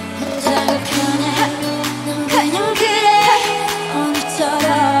혼자가 편해. 넌 그냥 그래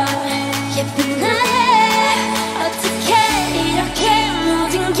오늘처럼 예쁜 날에 어떻게 이렇게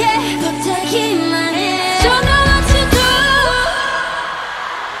모든 게 벅차기만 해. Don't know what to do.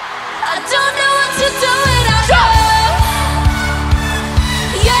 I don't know what to do without you.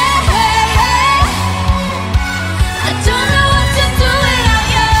 Yeah. I don't know what to do without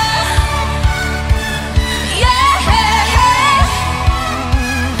you. Yeah.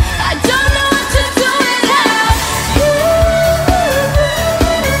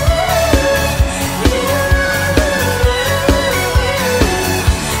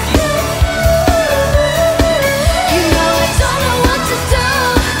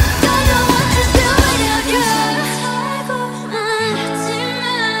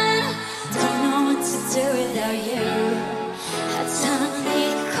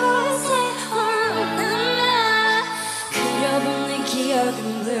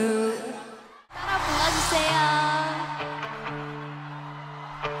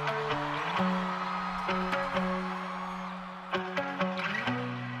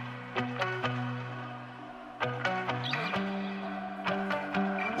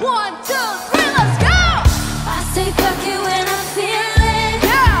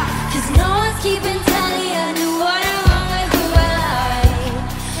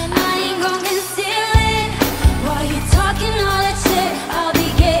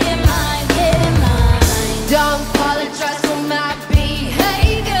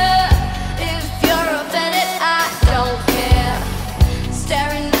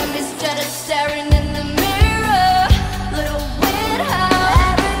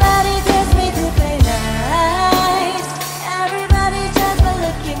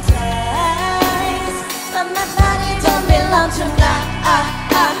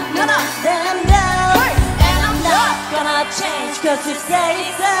 No, no, then no. And I'm not gonna change cause you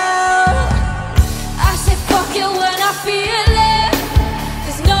say so. I say fuck you when I feel it,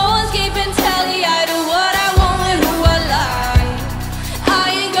 cause no one's keeping tally. I do what I want with who I like. I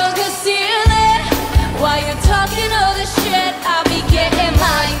ain't gonna conceal it. While you're talking all this shit, I'll be getting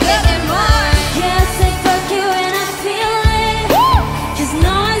mine, getting mine. Yeah, I say fuck you when I feel it, cause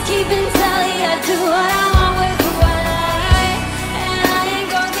no one's keeping tally. I do what I want with who I like, and I ain't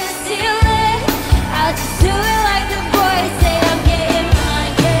gonna conceal it. I just do it like the boys say. I'm getting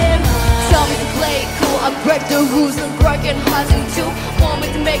mine, getting mine. Tell me to play it cool, I break the rules and working hard to want me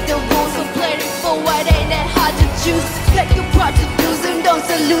to make the rules, so play it for what ain't that hard to choose. Take your part to lose and don't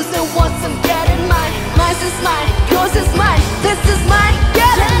say lose, and once I'm getting mine, mine is mine, yours is mine, this is mine,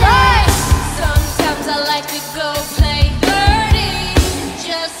 getting mine. Sometimes I like to go play dirty,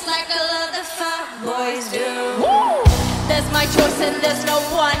 just like a lot of fun boys do. That's my choice and there's no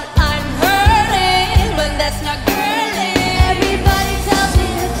one I'm hurting, but that's not girly. Everybody tells me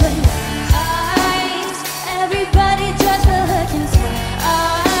to play nice. Everybody tries to look into my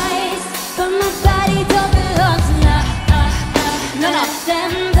eyes, but my body don't belong to No, no.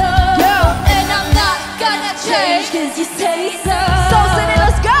 them though. Yo, and I'm not gonna change. Cause you say so. So City,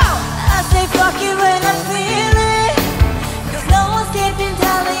 let's go. I say fuck you when I feel it, cause no one's keeping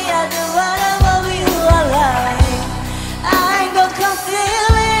tally. I do what I want with who I like. I ain't gonna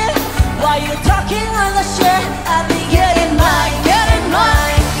conceal it. While you talking all the shit, I be getting mine, getting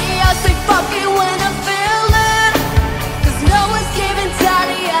mine. Yeah, I say fuck it when I feel it, cause no one's keeping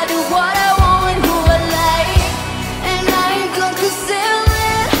tally. I do what I want and who I like, and I ain't gonna conceal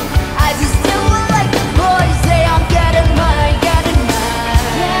it. I just do it like the boys say. I'm getting mine, getting mine.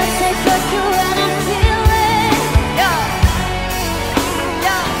 Yeah, I say fuck you when I feel it, Yeah,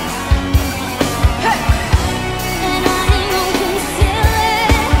 yeah. Hey, and I ain't gonna conceal it.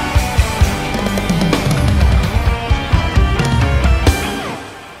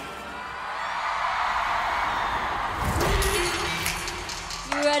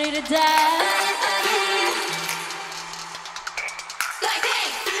 You ready to die?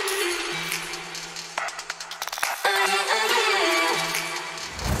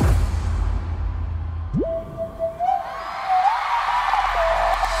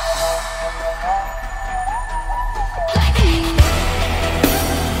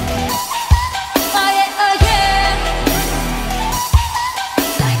 Oh yeah, oh yeah.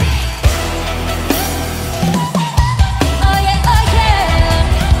 Oh yeah, oh yeah.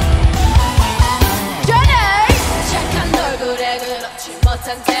 Johnny! 착한 얼굴에 그렇지 못한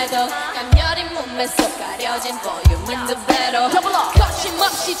태도, 감열인 몸에 속 가려진 볼륨은 두 배로.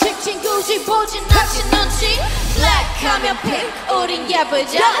 거침없이 직진 굳이 보진 않지 눈치. Black하면 pink, 우린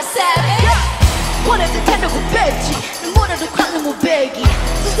예쁘잖아 savage. 원해도 대놓고 뺐지, 눈물에도 확 너무 배기.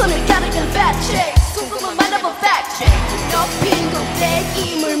 수선을 가득한 fat chick, 궁금한 만나본 fact check. 높인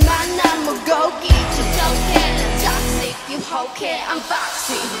꼭대기, 물 만난 물고기. 지독해, toxic, 유혹해, I'm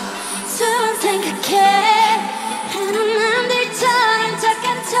foxy. 좀 생각해. 흔한 남들처럼 착한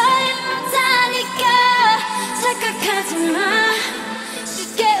척이 못하니까 착각하지 마.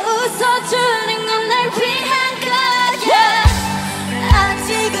 쉽게 웃어주는 건 날 위한 거야.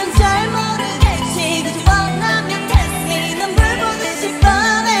 아직은 잘 모르겠지. 그저 원하면 test me. 넌 불보듯이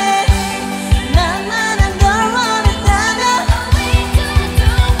뻔해. 만만한 걸 원했다면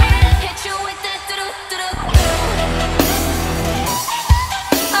Hit you with that do-do-do-do.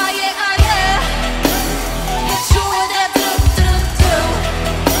 Oh yeah, oh yeah. Hit you with that do-do-do-do.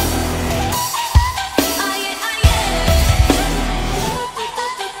 Oh yeah, oh yeah.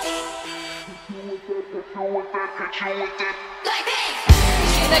 Like this.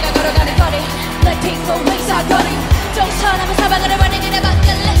 내가 걸어가는 거리, Blackpink for 사거리. 정처럼 사방으로 버리는 내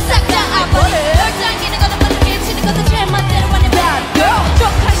밖을래 싹다 아버리. 당기는 것도 모르 미치는 것도 제 멋대로 하는 bad girl.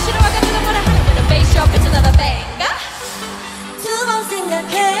 쪽팔 싫어하가 누가 뭐라 하는 거는 face show it's another thing. 두 번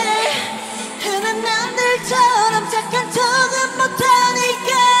생각해. 흔한 남들처럼 착한 척은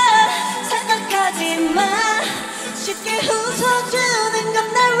못하니까 착각하지 마. 쉽게 웃어주는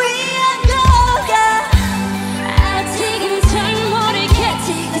건 날 위한 거야. 아직은 잘 모르겠지.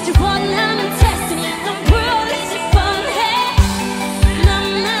 그저 원하면 test me. 넌 보이지 뻔해.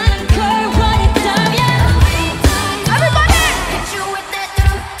 만만한 걸 원했다면 Everybody, hit you with that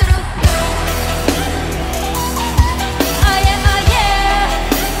do-do-do-do. Oh yeah, oh yeah.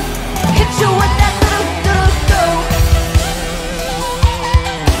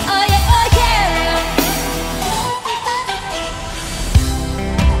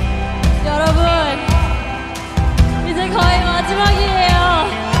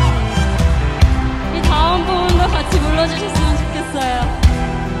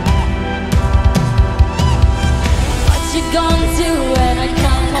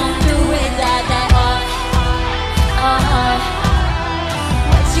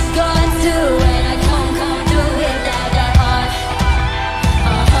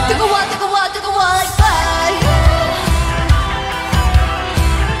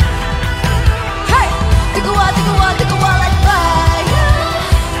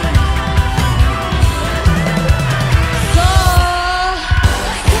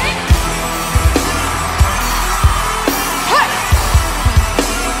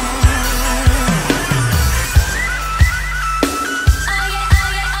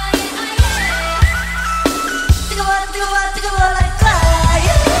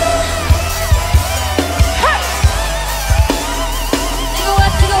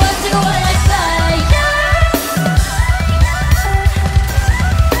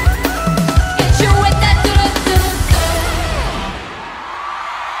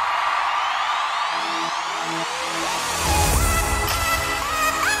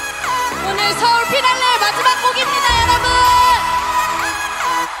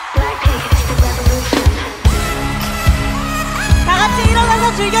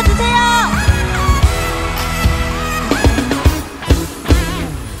 즐겨주세요.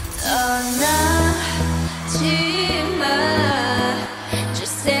 떠나지마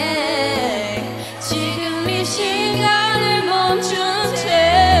주세 지금 이 시간을 멈춘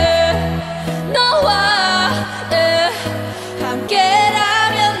채 너와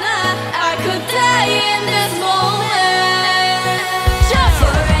함께라면 I could die in this moment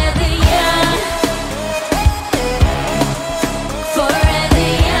Forever young Forever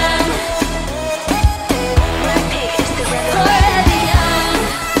young Forever young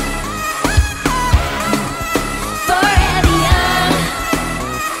Forever young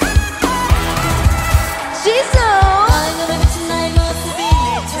지수 너의 눈에 비친 나의 모습이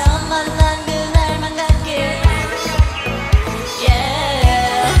늘 처음 만난 그날만 같길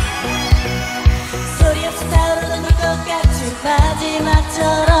Yeah 소리 없이 타오르는 불꽃 같이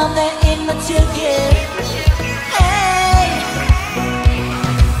마지막처럼 내 입 맞추길 Hey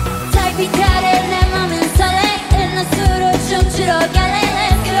달빛 아래 내 맘은 설레 낮으로 춤추러 갈래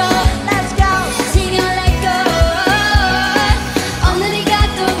Let's go Let's go 지금 let go 어느 네가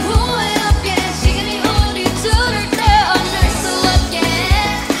또 후회 없게 시간이 우리 둘을 떼어낼 수 없게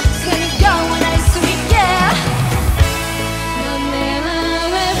시간이 영원할 수 있게 넌 내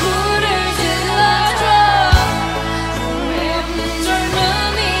맘에 불을 질러줘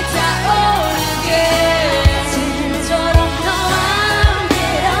젊음이 타오르게 지금처럼 너와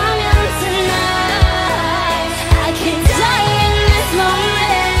함께라면 tonight I can die in this moment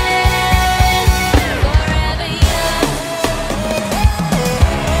Forever young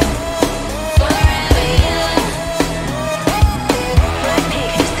Forever young Forever young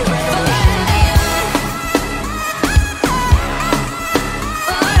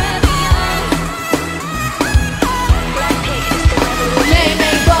Forever young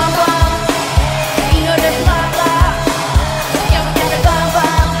매일매일 bomb 이 노래 blah blah Yeah we got a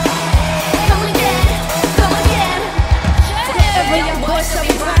bomb Come again Come again Forever young boy so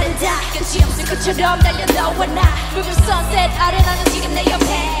we ride and die 끝이 없을 것처럼 달려 너와 나 River sunset 아래 나는 지금 내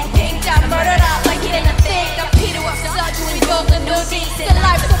옆에 Pink dot murdered up like it ain't a thing 난 필요 없어 주인 golden nudies The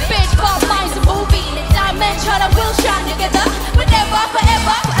life's a bitch but mine's a movie 내 diamond처럼 we'll shine together Forever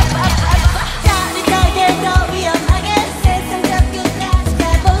forever forever forever 짜릿하게 더 위험하게 세상 저 끝까지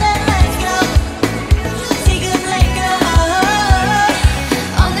가볼래 Let's go 지금 let go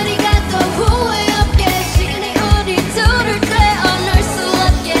오늘이 가도 후회 없게 시간이 우리 둘을 떼어낼 수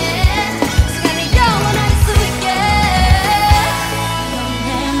없게 시간이 영원할 수 있게 넌 내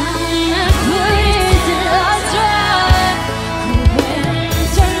맘에 불을 질러줘 후회는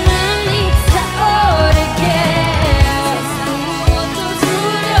젊음이 타오르게 아무것도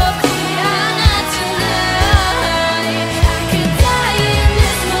두렵지 않아 tonight I could die in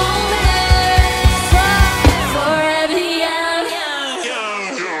this moment Forever young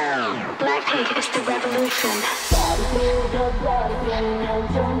Blackpink is the revolution.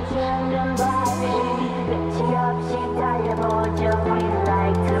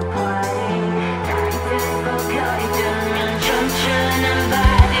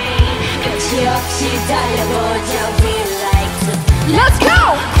 끝이 없이 달려보자 We like to Let's go!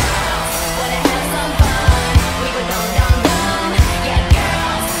 Wanna have some fun We go dum dum dum Yeah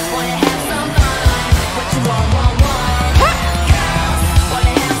girls Wanna have some fun What you want Girls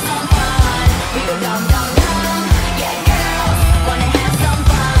Wanna have some fun We go dum dum dum Yeah girls Wanna have some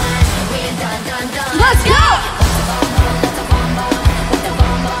fun We go dum dum dum Let's go!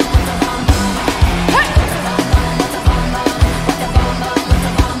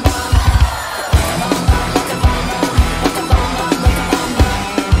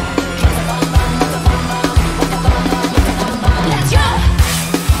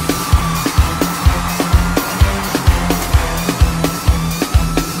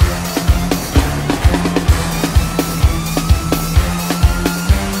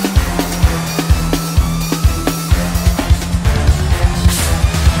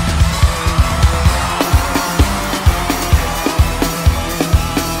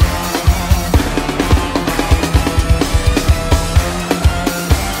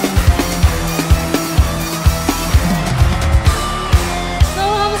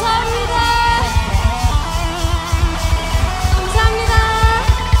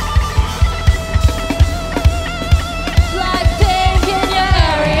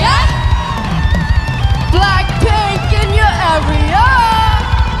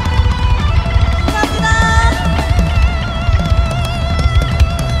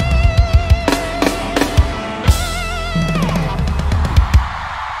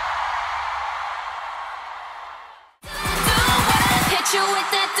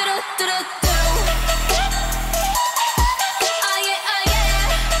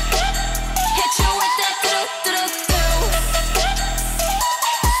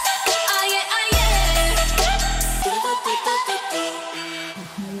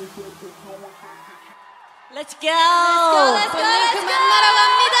 Let's go. Let's go. 그만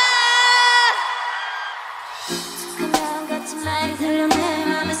날아갑니다. 그냥 같은 말이 들려 내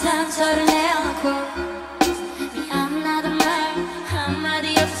맘에 상처를 내어놓고 미안하단 말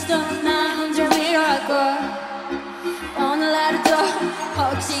한마디 없이도 나 혼자 위로하고 오늘 하루도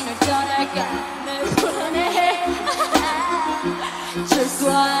혹시 널 떠날까 늘 불안해. Just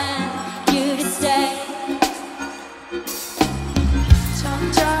want you to stay.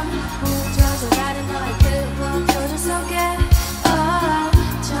 점점 무뎌져 가는 너의 뜨거운 표정 속에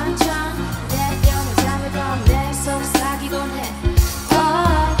점점 내 뺨을 잡으던 내 손을 사귀곤 해.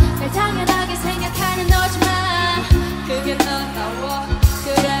 날 당연하게 생각하는 너지만 그게 너다워.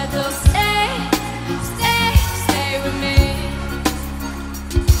 그래도 stay, stay, stay with me.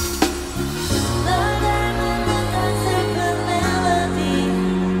 널 닮은 듯한 슬픈 멜로디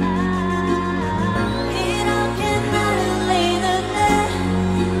이렇게 나를 울리는데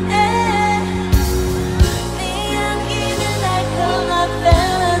네 향기는 달콤한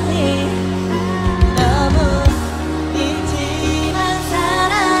멜로디 너무 잊지만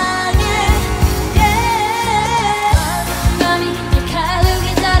사랑해. 맘이 널 가르기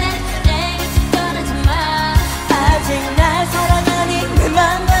전에 내 곁을 떠나지 마. 아직 날 사랑하니 내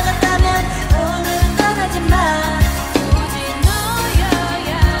맘과 같다면 오늘은 떠나지 마. 굳이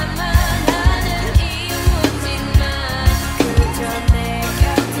너여야만 하는 이유 묻지 마. 그저 내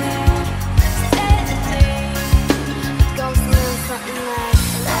곁에 stay with me. It goes a little something like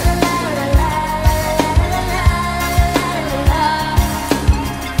la la la la la la la la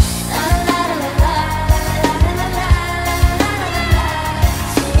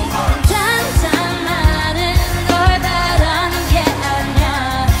지금 당장 나는 널 바라는 게 아니야.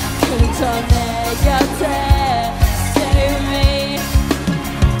 그저 내 곁에 stay with me.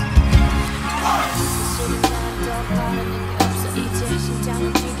 사실은 난더 바라는 게 없어. 이제 심장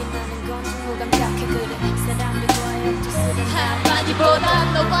움직인다는 건 무감각해. 그래 사람들과의 뜻은 한마디보다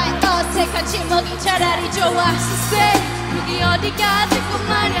너와의 어색한 침묵이 차라리 좋아. Stay 여기 어디가 됐고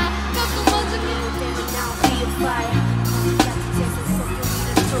말야. 갖고 먼저 때문에 now be a fire. 같은 세상 속 여기를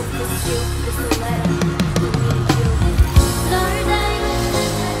focus you. This a letter for you. 널 닮은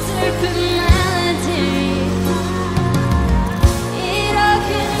듯한 슬픈 멜로디 이렇게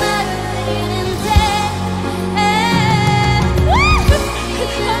나를 울리는데 그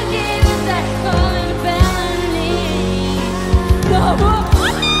향기는 달콤한 멜로디 너무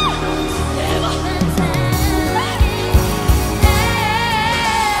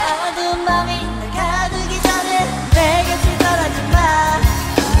어두운 밤이 날 가두기 전에 내 곁을 떠나지 마.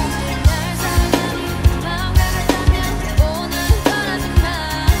 날 사랑하니 마음과 같다면 오늘 떠나지 마.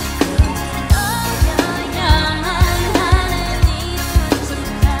 너여야만 하는 이유 묻지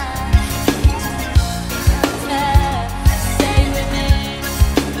마. Stay with me.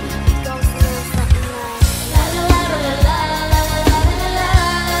 It goes a little something like la la la la la la la la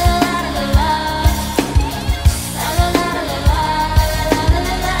la la la.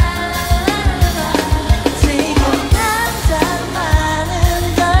 지금 당장 나는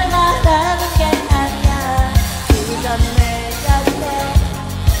널 바라는 게 아니야. 그저 내 곁에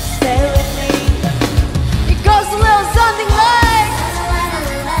stay with me. It goes a little something like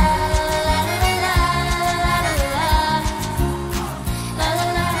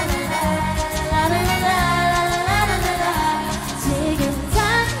지금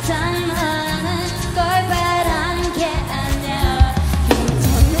당장 나는 걸 바라는 게 아니야. 그저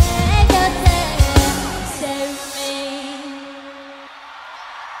내 곁에 stay with me.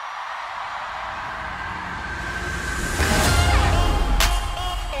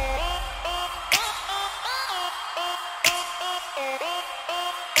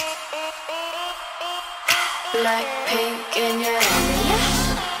 Blackpink in your area.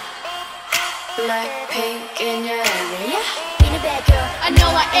 Blackpink in your area. Being a bad girl, I know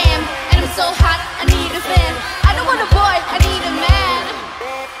I am, and I'm so hot, I need a fan. I don't want a boy, I need a man.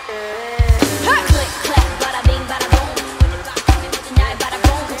 Click, clack, bada bing, bada boom. 날 바라본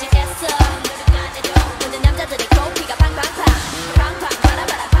굳이했어. 근데 남자들의 코피가 팡팡팡, 팡팡,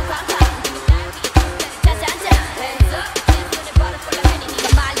 바라바라, 팡팡팡. 짜잔짠, hands up. 눈에 버릇 보려 해니 네가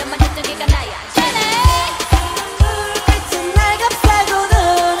말로만 했던 게가 나야. 불빛은 날 감싸고는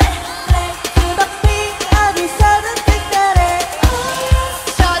black to the beat 어디서든 특별해.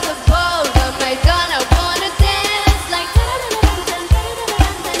 쳐다보고 말 gonna wanna dance like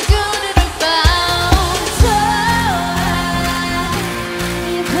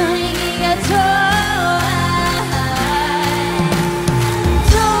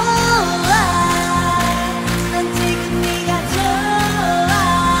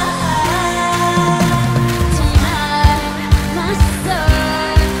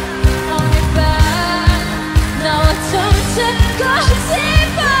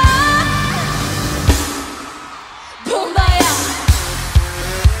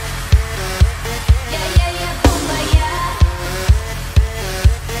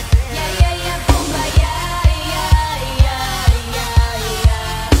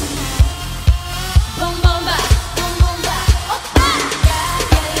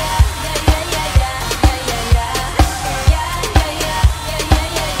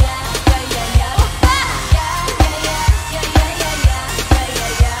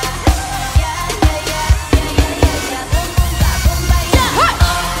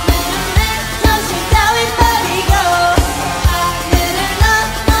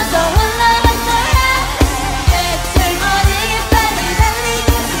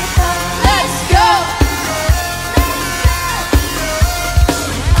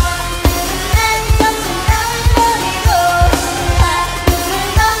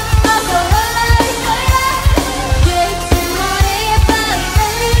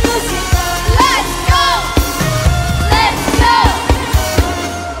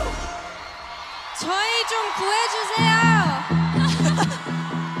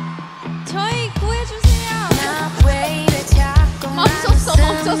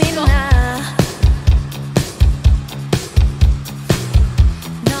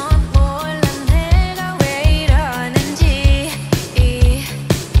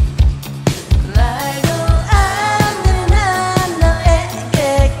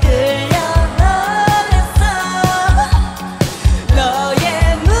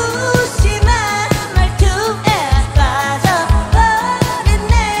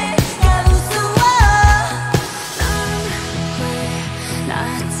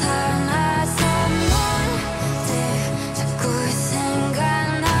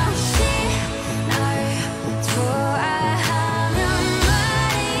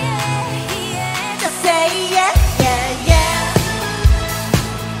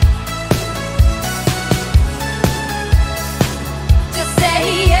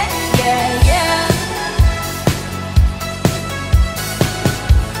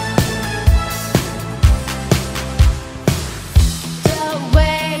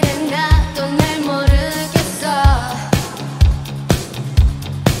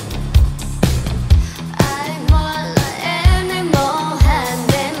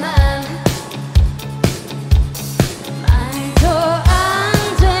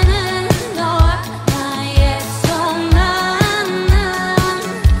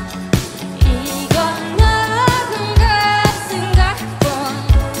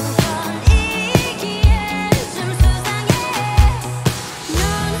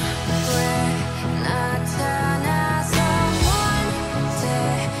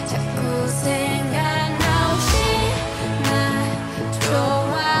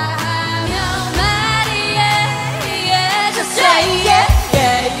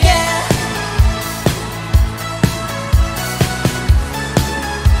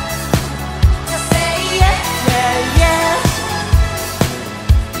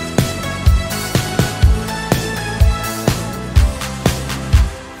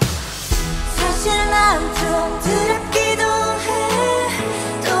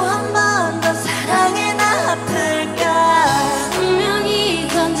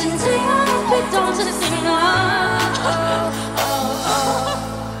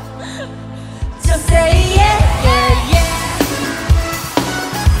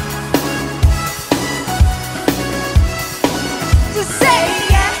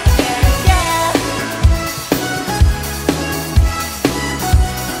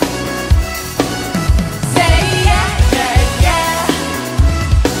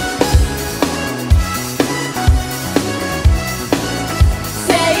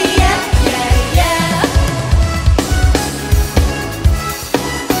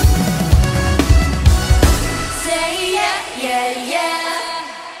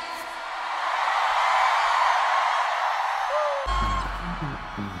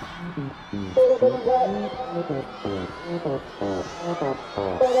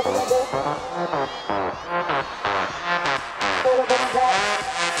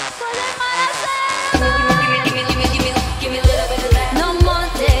넌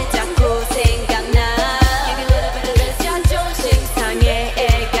뭔데 자꾸 생각나 자존심 상해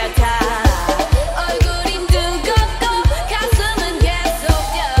애가 다 얼굴이 뜨겁고 가슴은 계속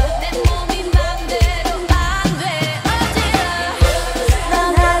뛰어 내 몸이 맘대로 안 돼 어지러워 넌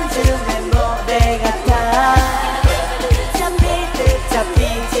한줌의 모래 같아 잡힐 듯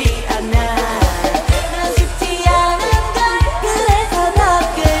잡히지 않아 넌 쉽지 않은 걸 그래서 더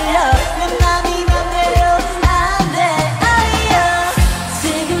끌려 내 맘이 맘대로 안 돼 어이요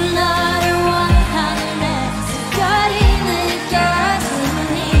지금 너를 원하는데 색깔이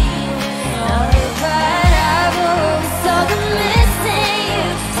느껴지니 너를 바라보고 있어도 missing you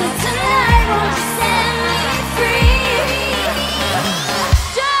So tonight won't you set me free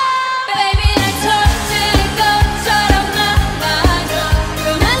Baby 날 터질 것처럼 안아줘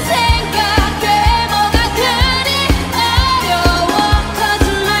그만 생각해 뭐가 그리 어려워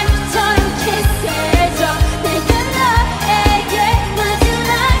거짓말처럼 키스해줘 내가 너에게 마지막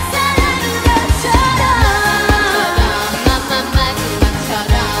사랑인 것처럼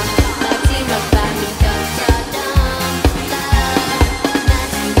마지막처럼 마지막 밤인 것처럼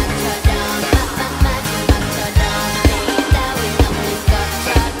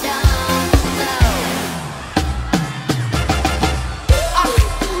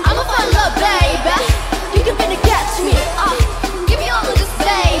I'm a fun love baby You can finna catch me Give me all of this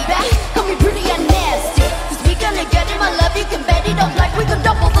baby Call me pretty and nasty Cause we gonna get it my love You can bet it up like we gon'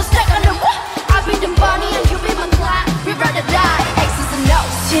 double the stack on the what I'll be the bunny and you be my Clyde We ride or die X's and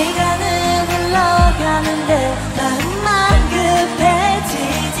O's 시간은 흘러가는데 마음만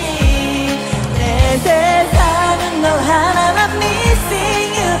급해지지 내 세상은 너 하나만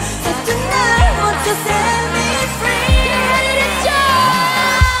missing you So tonight won't you set me free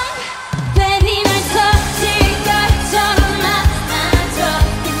Baby 날 터질 것처럼 안아줘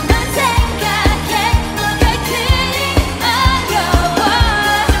그만 생각해 뭐가 그리 어려워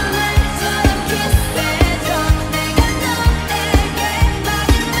거짓말처럼 키스해줘 내가 너에게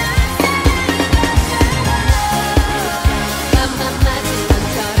마지막 사랑인 것처럼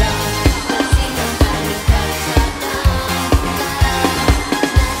마지막처럼 마지막 밤인 것처럼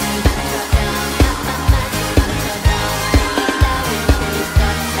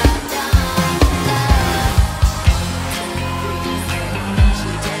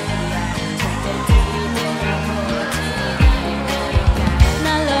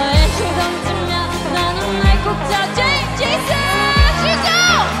날 너에게 던지면 너는 날 꼭 잡지 지수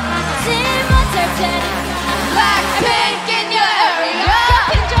하지 못할 테니까 Blackpink in your area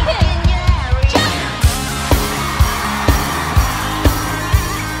Jump in jump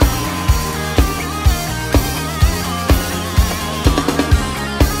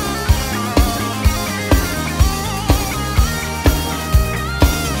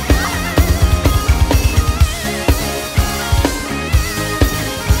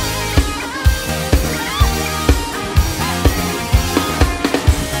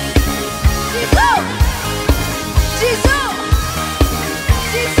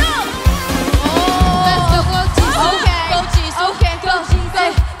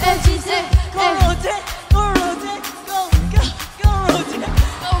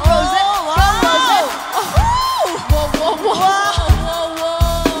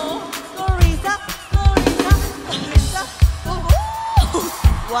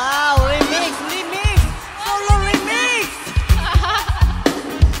와우 리믹스 솔로 리믹스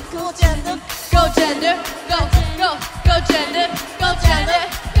Go gender, go gender, go gender, go gender,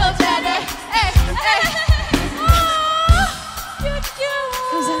 go gender. Hey, hey.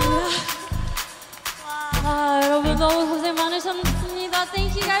 감사합니다. 여러분 너무 고생 많으셨습니다.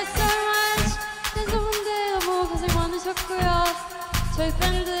 Thank you guys so much. 댄서분들 너무 고생 많으셨고요. 저희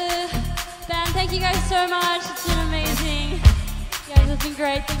밴드, thank you guys so much. It's been amazing. You guys have been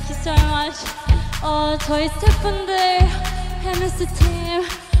great. Thank you so much. 저희 스태프분들, MS 팀,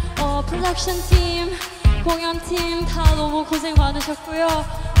 프로덕션 팀, 공연팀 다 너무 고생 많으셨고요.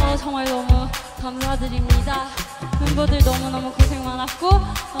 정말 너무 감사드립니다. 멤버들 너무너무 고생 많았고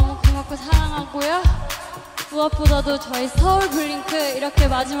너무 고맙고 사랑하고요. 무엇보다도 저희 서울 블링크 이렇게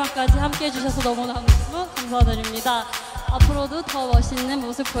마지막까지 함께 해주셔서 너무너무 감사드립니다. 앞으로도 더 멋있는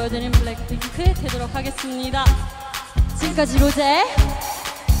모습 보여드리는 블랙핑크 되도록 하겠습니다. 지금까지 로제,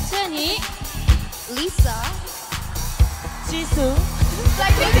 제니, 리사, 지수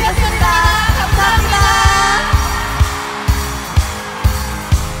블랙핑크였습니다. 감사합니다.